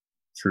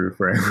true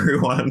for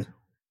everyone.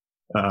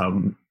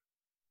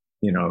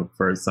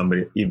 For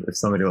somebody, if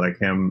somebody like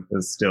him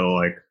is still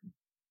like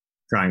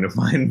trying to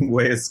find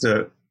ways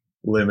to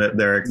limit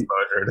their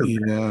exposure to things,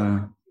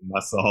 we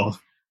must all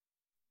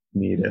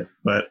need it.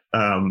 But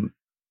I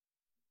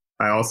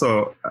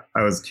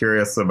was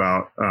curious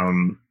about,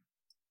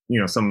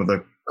 some of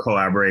the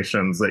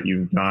collaborations that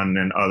you've done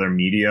in other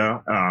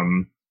media,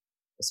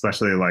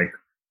 especially like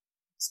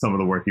some of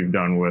the work you've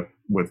done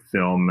with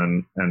film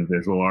and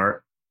visual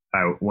art.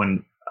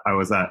 When I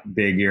was at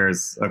Big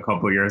Ears a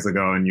couple of years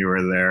ago and you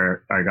were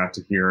there, I got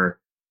to hear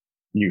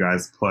you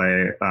guys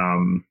play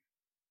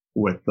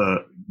with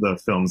the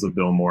films of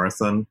Bill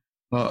Morrison.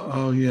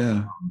 Oh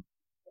yeah.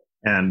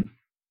 And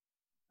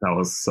that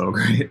was so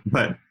great.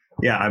 But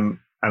yeah,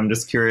 I'm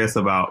just curious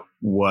about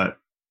what,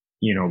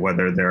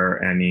 whether there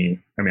are any,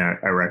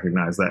 I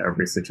recognize that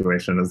every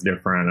situation is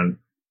different and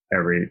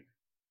every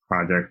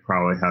project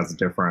probably has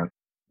different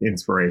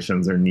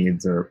inspirations or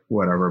needs or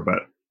whatever,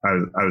 but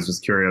I was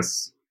just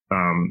curious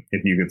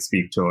if you could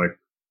speak to like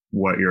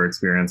what your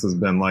experience has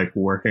been like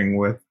working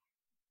with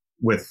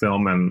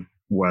film, and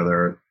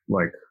whether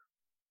like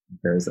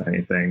there's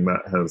anything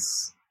that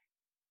has,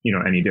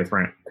 any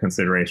different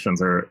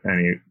considerations or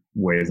any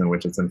ways in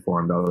which it's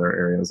informed other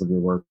areas of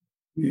your work.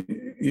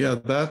 Yeah,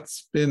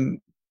 that's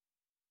been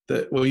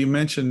well, you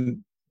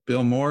mentioned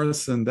Bill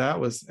Morrison,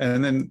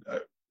 and then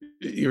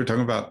you were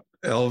talking about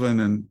Elvin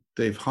and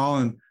Dave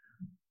Holland.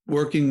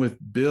 Working with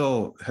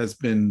Bill has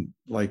been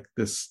like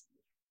this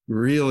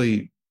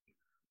really,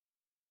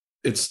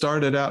 it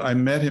started out, I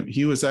met him,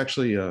 he was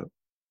actually a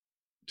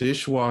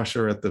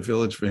dishwasher at the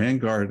Village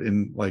Vanguard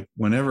in like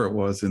whenever it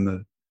was in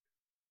the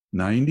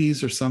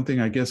 90s or something,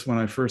 I guess, when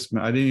I first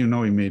met. I didn't even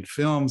know he made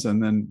films,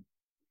 and then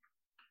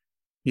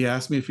he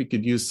asked me if he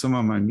could use some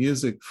of my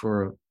music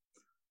for a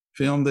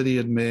film that he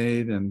had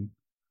made, and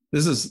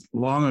this is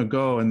long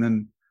ago. And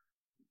then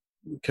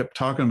we kept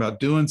talking about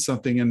doing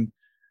something, and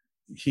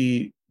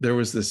there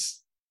was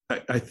this,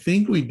 I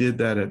think we did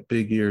that at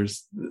Big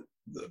Ears,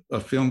 a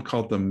film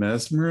called The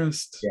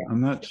Mesmerist. Yeah.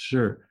 I'm not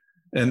sure.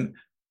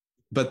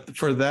 But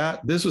for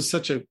that, this was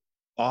such an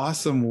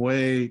awesome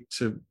way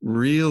to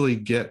really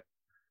get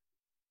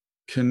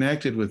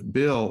connected with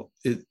Bill.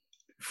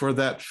 For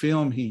that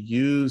film, he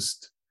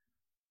used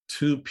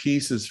 2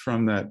 pieces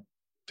from that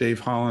Dave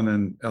Holland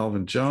and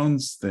Elvin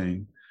Jones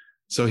thing.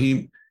 So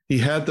he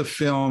had the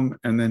film,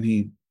 and then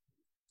he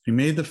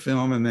made the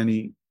film, and then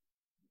he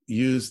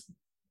used,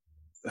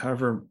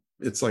 however,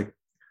 it's like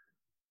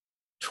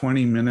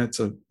 20 minutes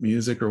of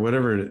music or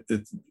whatever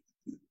it's,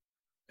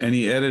 and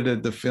he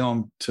edited the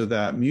film to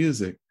that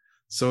music.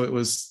 So it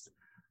was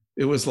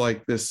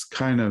like this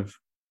kind of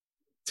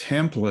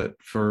template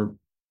for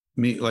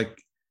me.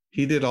 Like,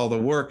 he did all the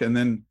work, and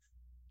then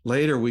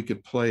later we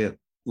could play it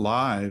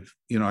live.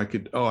 You know,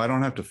 I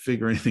don't have to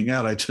figure anything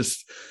out. I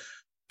just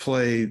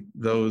play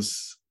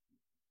those,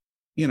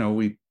 you know,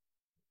 we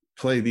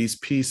play these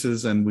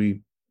pieces,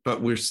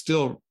 but we're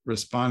still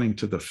responding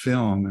to the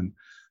film, and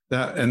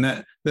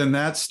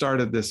that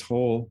started this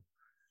whole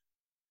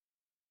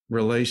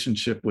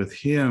relationship with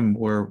him,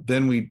 where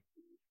then we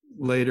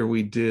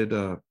did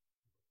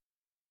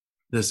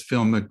this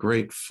film, The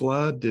Great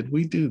Flood. Did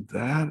we do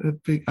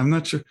that? I'm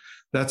not sure.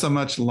 That's a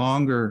much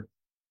longer,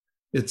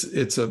 it's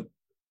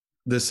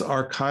this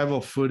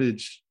archival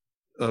footage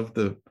of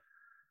the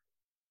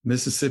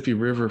Mississippi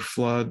River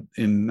flood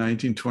in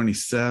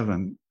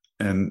 1927.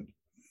 And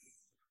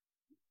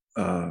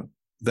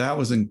that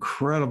was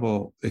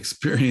incredible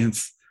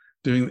experience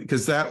doing,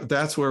 because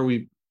that's where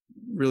we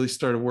really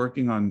started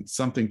working on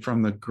something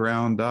from the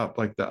ground up.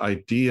 Like, the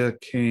idea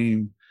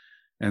came,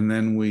 and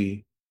then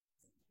we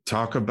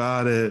talk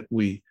about it.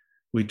 We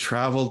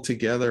traveled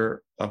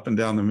together up and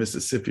down the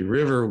Mississippi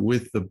River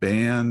with the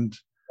band.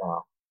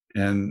 Wow.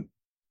 And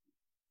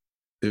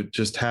it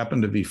just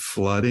happened to be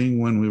flooding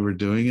when we were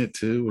doing it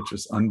too, which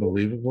was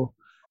unbelievable.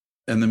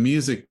 And the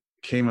music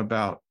came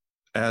about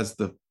as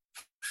the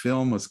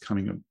film was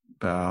coming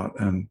about.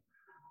 And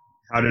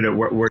how did it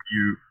work? Were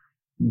you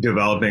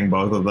developing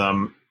both of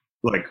them?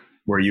 Like,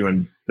 were you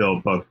and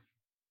Bill both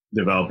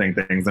developing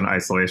things in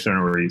isolation,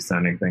 or were you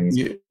sending things?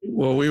 Yeah,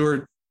 well, we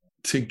were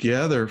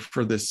together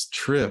for this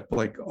trip.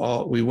 Like,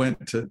 we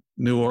went to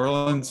New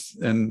Orleans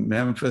and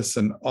Memphis,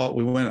 and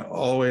we went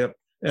all the way up.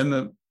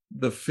 And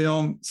the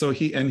film, so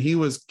he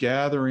was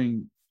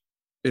gathering,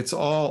 it's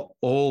all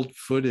old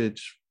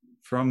footage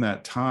from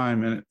that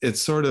time, and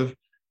it's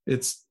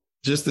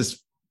just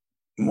this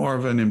more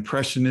of an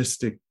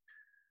impressionistic,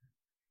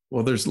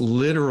 well, there's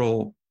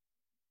literal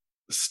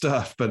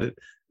stuff, but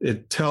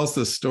it tells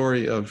the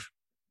story of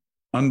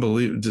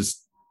unbelievable,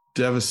 just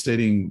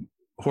devastating,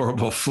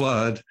 horrible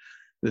flood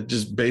that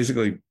just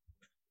basically,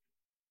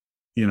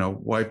 you know,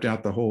 wiped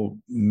out the whole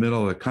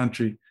middle of the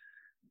country.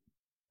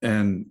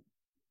 And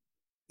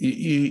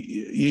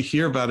you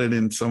hear about it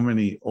in so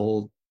many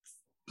old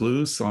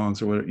blues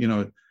songs or whatever, you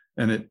know,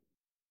 and it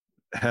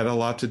had a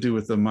lot to do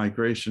with the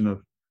migration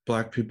of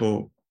Black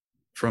people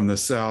from the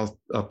South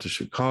up to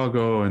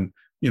Chicago. And,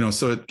 you know,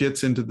 so it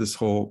gets into this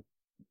whole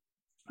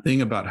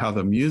thing about how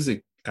the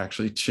music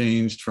actually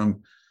changed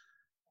from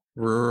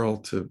rural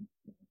to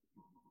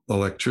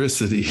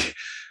electricity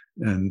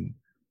and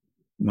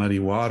Muddy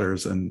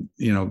Waters, and,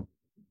 you know,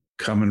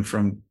 coming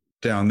from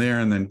down there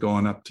and then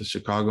going up to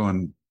Chicago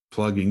and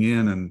plugging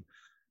in. And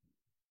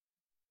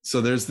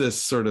so there's this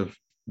sort of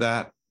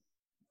that,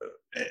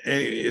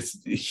 it's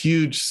a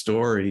huge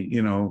story,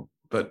 you know,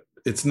 but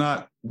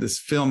this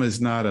film is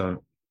not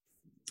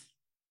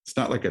it's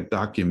not like a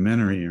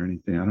documentary or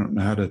anything. I don't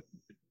know how to,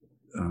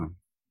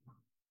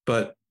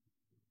 but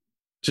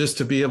just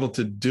to be able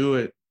to do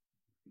it,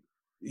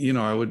 you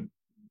know,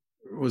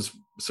 was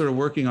sort of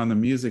working on the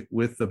music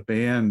with the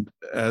band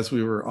as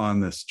we were on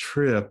this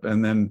trip.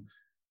 And then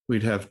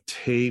we'd have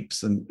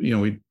tapes, and, you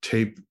know,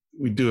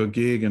 we'd do a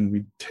gig and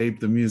we'd tape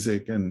the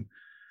music, and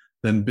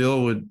then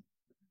Bill would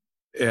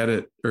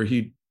edit, or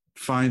he'd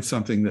find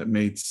something that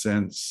made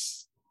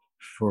sense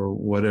for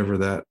whatever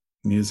that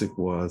music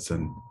was.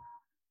 And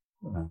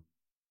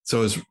so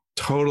it was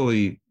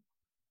totally,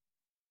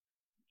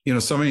 you know,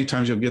 so many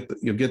times you'll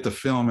get the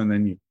film and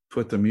then you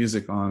put the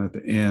music on at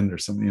the end or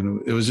something. You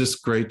know, it was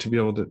just great to be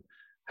able to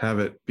have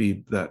it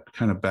be that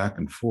kind of back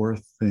and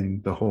forth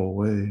thing the whole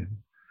way.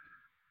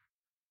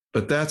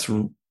 But that's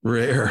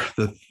rare,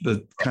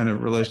 the kind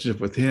of relationship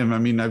with him. I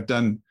mean, I've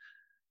done,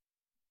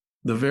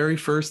 the very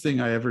first thing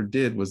I ever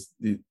did was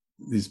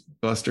these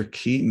Buster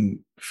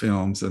Keaton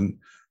films, and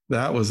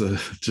that was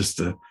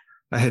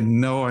I had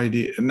no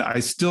idea, and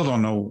I still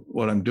don't know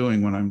what I'm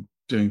doing when I'm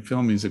doing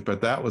film music,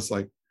 but that was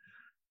like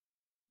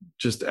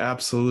just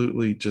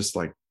absolutely just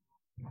like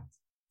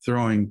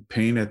throwing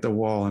paint at the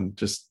wall and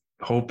just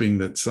hoping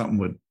that something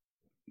would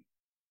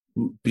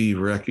be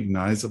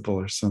recognizable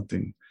or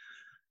something.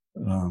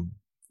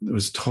 It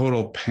was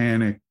total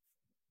panic,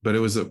 but it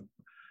was an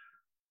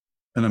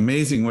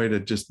amazing way to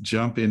just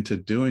jump into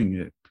doing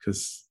it,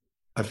 because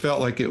I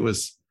felt like it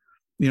was,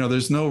 you know,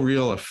 there's no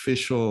real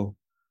official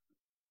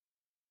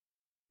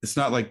it's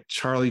not like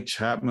Charlie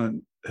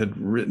Chaplin had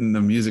written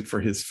the music for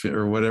his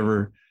or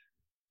whatever.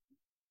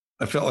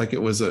 I felt like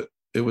it was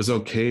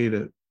okay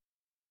to,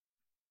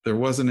 there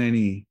wasn't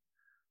any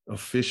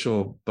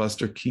official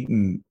Buster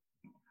Keaton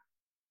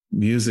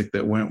music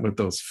that went with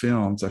those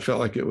films. I felt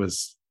like it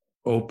was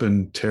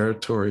open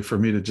territory for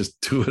me to just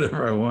do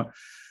whatever I want.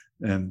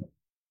 And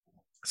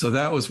so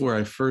that was where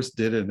I first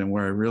did it, and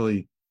where I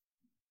really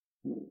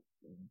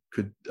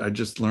I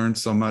just learned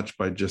so much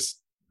by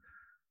just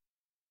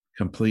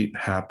complete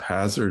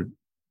haphazard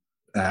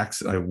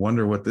acts. I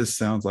wonder what this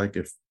sounds like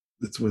if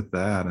it's with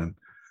that. And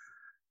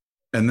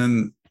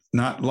then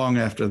not long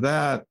after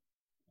that,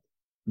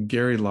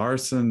 Gary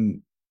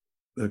Larson,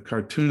 the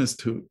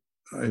cartoonist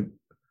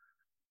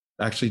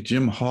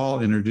Jim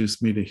Hall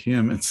introduced me to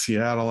him in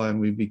Seattle, and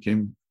we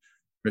became,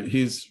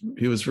 he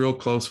was real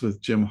close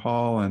with Jim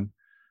Hall, and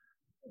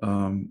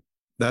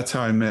that's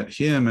how I met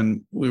him.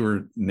 And we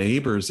were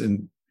neighbors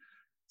in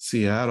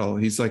Seattle.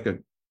 He's like a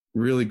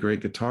really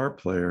great guitar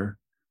player.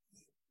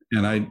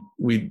 And I'd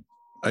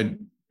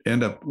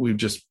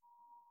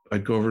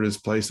go over to his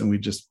place and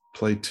we'd just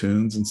play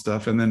tunes and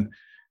stuff. And then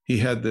he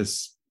had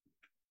this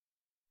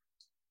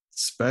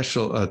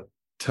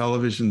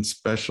television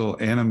special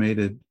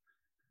animated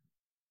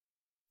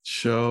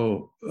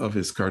show of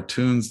his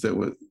cartoons that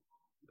was,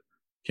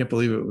 can't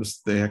believe it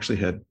was, they actually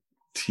had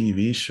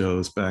TV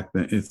shows back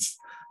then.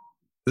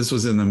 This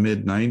was in the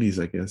mid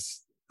 90s, I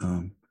guess.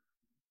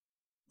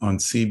 On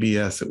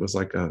CBS, it was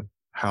like a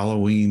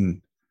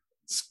Halloween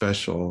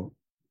special.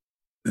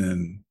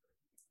 And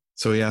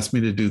so he asked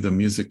me to do the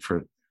music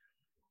for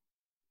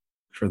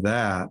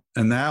that.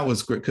 And that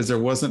was great because there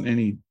wasn't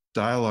any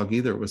dialogue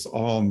either. It was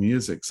all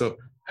music. So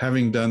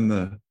having done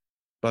the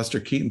Buster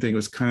Keaton thing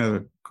was kind of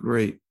a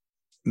great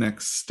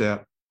next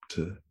step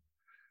to,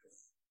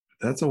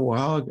 that's a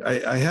while ago.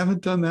 I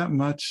haven't done that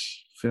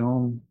much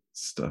film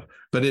stuff,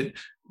 but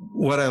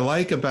what I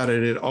like about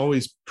it, it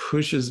always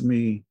pushes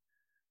me,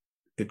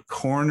 it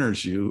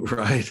corners you,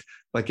 right?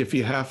 Like if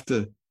you have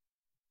to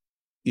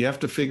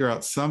figure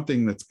out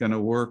something that's going to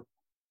work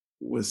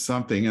with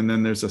something, and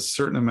then there's a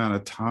certain amount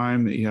of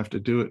time that you have to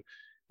do it.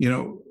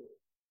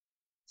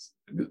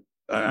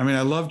 I mean,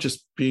 I love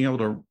just being able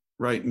to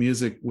write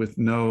music with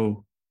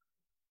no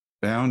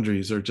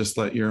boundaries, or just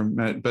let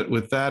but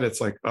with that, it's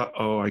like,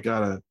 I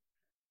gotta,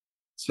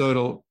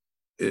 so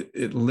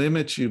it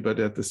limits you, but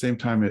at the same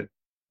time,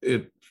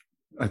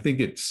 I think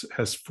it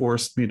has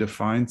forced me to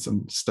find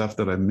some stuff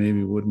that I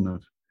maybe wouldn't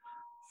have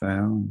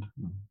found.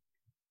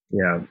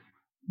 Yeah,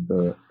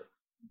 the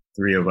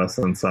three of us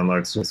in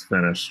Sunlux just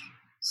finished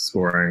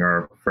scoring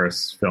our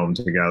first film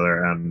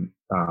together, and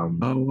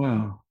oh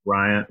wow,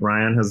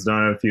 Ryan has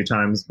done it a few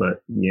times,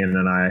 but Ian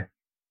and I,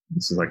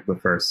 this is like the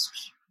first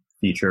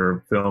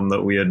feature film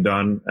that we had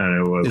done,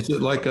 and it was. Is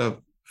it like a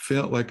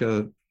film, like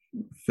a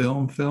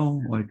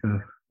film, like a?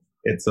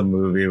 It's a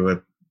movie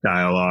with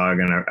dialogue,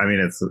 and I mean,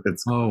 it's.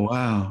 Oh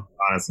wow!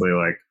 Honestly,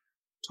 like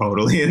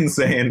totally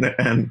insane,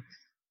 and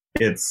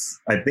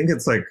I think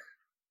it's like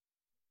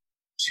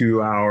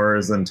 2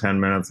 hours and 10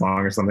 minutes long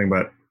or something,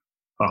 but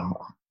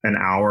an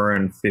hour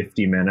and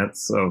 50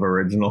 minutes of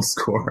original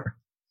score.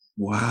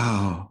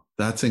 Wow,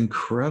 that's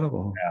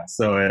incredible. Yeah,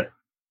 so it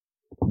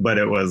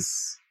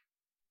was,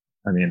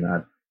 I mean,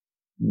 I'd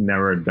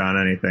never done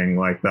anything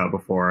like that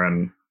before,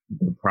 and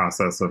the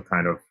process of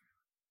kind of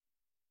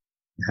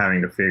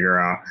having to figure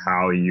out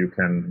how you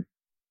can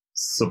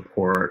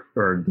support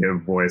or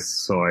give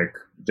voice to like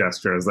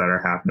gestures that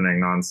are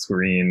happening on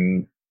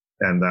screen,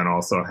 and then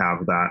also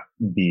have that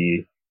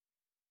be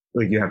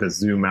like, you have to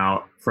zoom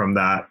out from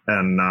that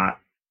and not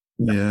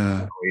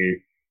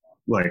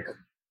like,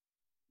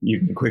 you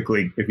can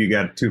quickly, if you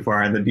get too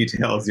far in the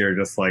details, you're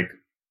just like,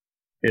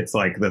 it's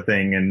like the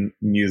thing in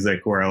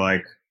music where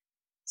like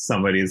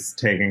somebody's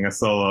taking a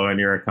solo and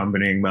you're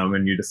accompanying them,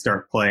 and you just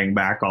start playing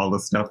back all the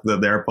stuff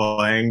that they're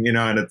playing,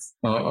 and it's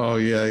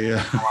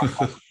yeah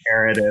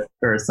parrot it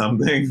or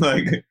something,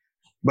 like,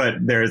 but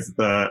there's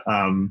the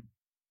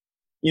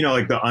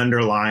like the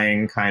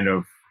underlying kind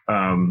of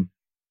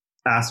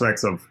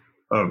aspects of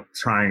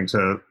trying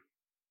to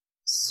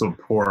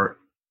support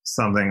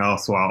something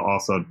else while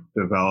also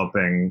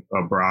developing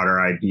a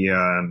broader idea.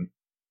 And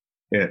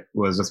it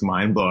was just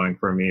mind-blowing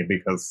for me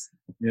because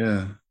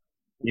I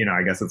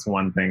guess it's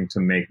one thing to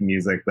make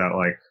music that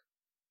like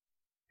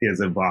is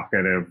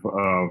evocative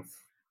of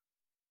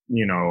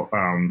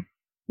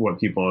what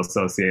people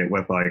associate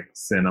with like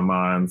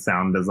cinema and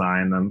sound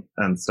design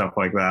and stuff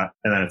like that.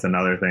 And then it's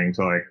another thing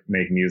to like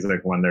make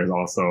music when there's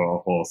also a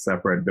whole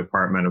separate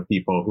department of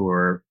people who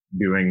are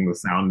doing the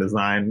sound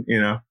design,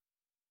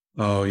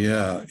 Oh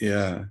yeah.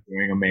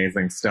 doing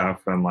amazing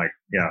stuff. And like,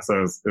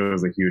 so it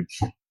was a huge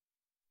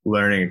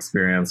learning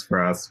experience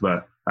for us.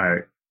 But I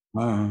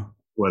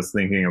was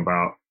thinking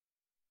about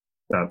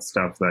that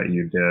stuff that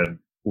you did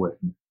with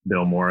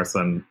Bill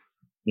Morrison,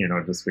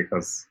 just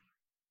because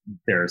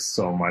there's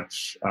so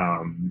much,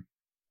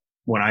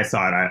 when I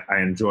saw it,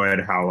 I enjoyed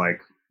how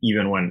like,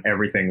 even when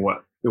everything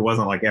it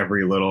wasn't like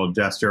every little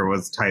gesture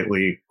was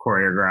tightly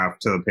choreographed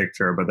to the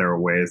picture, but there were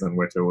ways in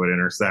which it would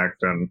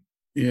intersect and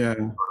Yeah.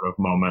 sort of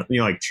moment,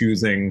 like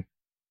choosing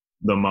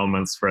the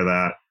moments for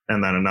that.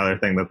 And then another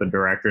thing that the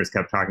directors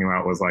kept talking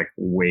about was like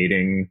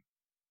waiting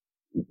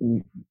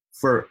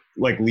for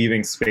like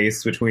leaving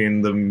space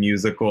between the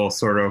musical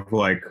sort of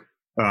like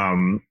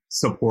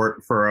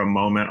support for a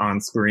moment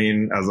on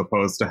screen as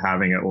opposed to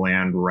having it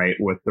land right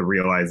with the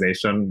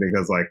realization,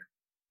 because like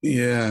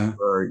Yeah.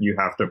 you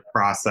have to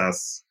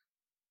process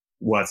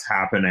what's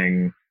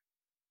happening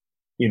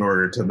in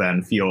order to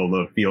then feel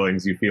the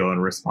feelings you feel in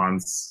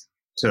response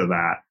to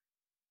that.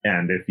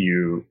 And if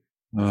you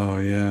Oh,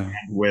 yeah.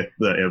 with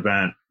the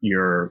event,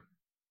 you're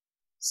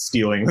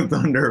stealing the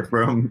thunder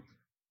from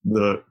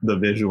the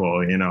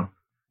visual,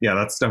 Yeah,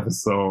 that stuff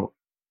is so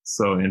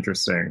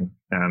interesting.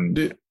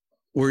 And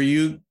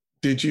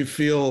did you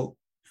feel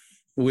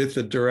with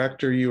the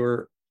director you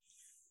were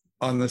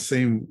on the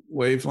same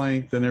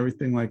wavelength and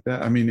everything like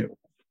that? I mean,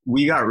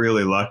 we got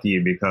really lucky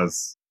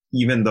because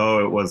even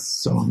though it was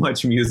so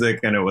much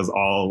music and it was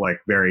all like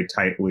very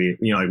tightly,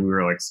 like we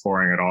were like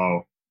scoring it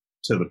all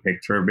to the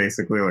picture,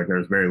 basically, like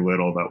there's very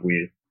little that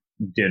we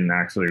didn't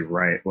actually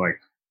write, like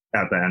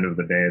at the end of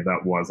the day,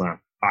 that wasn't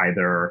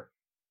either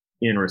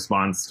in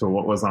response to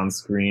what was on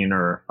screen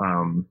or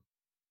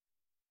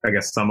I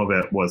guess some of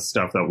it was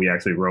stuff that we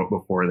actually wrote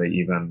before they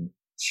even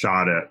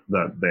shot it,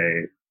 that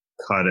they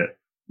cut it,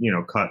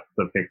 cut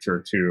the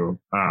picture to.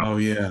 Oh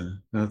yeah,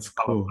 that's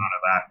cool. Out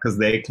of that, because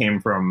they came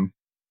from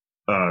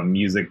a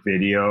music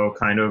video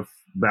kind of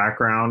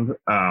background.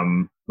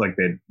 Like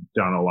they'd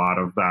done a lot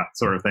of that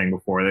sort of thing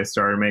before they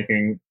started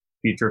making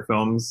feature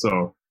films.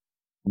 So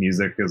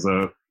music is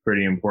a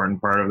pretty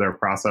important part of their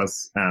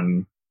process.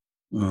 And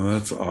oh,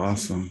 that's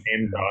awesome.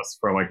 Came to us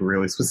for like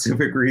really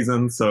specific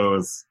reasons.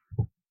 So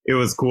it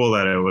was cool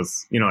that it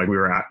was, like we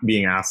were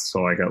being asked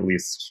to like at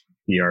least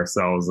be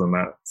ourselves in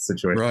that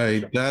situation.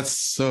 Right.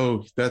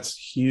 That's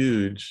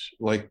huge.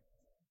 Like,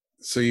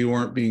 so you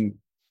weren't being,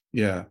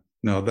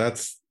 no,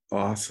 that's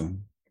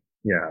awesome.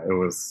 Yeah, it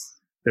was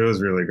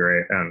really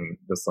great and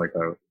just like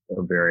a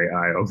very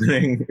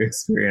eye-opening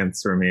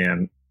experience for me.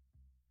 And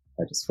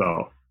I just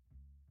felt,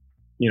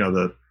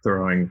 the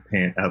throwing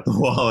paint at the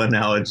wall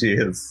analogy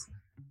is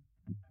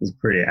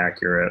pretty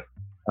accurate.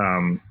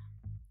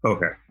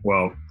 Okay,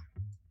 well,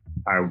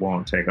 I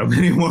won't take up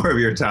any more of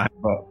your time,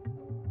 but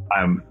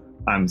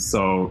I'm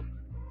so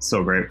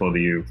grateful to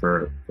you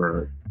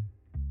for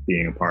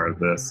being a part of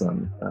this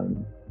and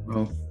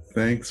well,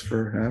 thanks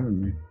for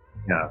having me.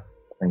 Yeah,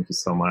 thank you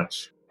so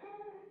much.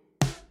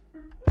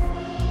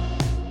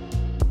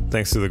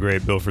 Thanks to the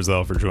great Bill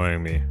Frisell for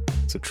joining me.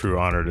 It's a true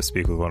honor to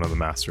speak with one of the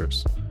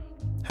masters.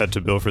 Head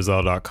to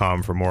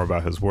billfrisell.com for more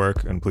about his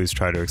work, and please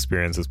try to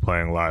experience his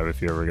playing live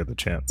if you ever get the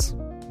chance.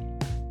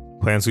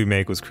 Plans We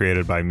Make was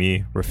created by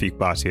me, Rafik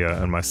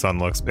Bhatia, and my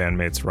Sunlux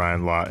bandmates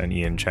Ryan Lott and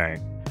Ian Chang.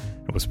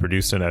 It was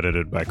produced and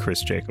edited by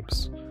Chris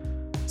Jacobs.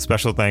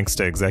 Special thanks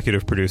to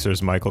executive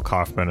producers Michael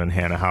Kaufman and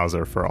Hannah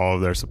Hauser for all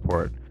of their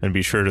support, and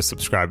be sure to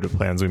subscribe to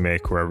Plans We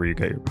Make wherever you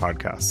get your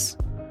podcasts.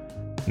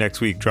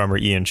 Next week, drummer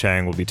Ian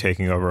Chang will be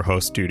taking over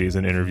host duties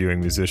and interviewing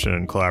musician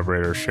and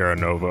collaborator Shara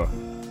Nova.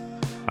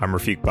 I'm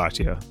Rafik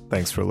Bhatia.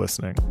 Thanks for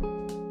listening.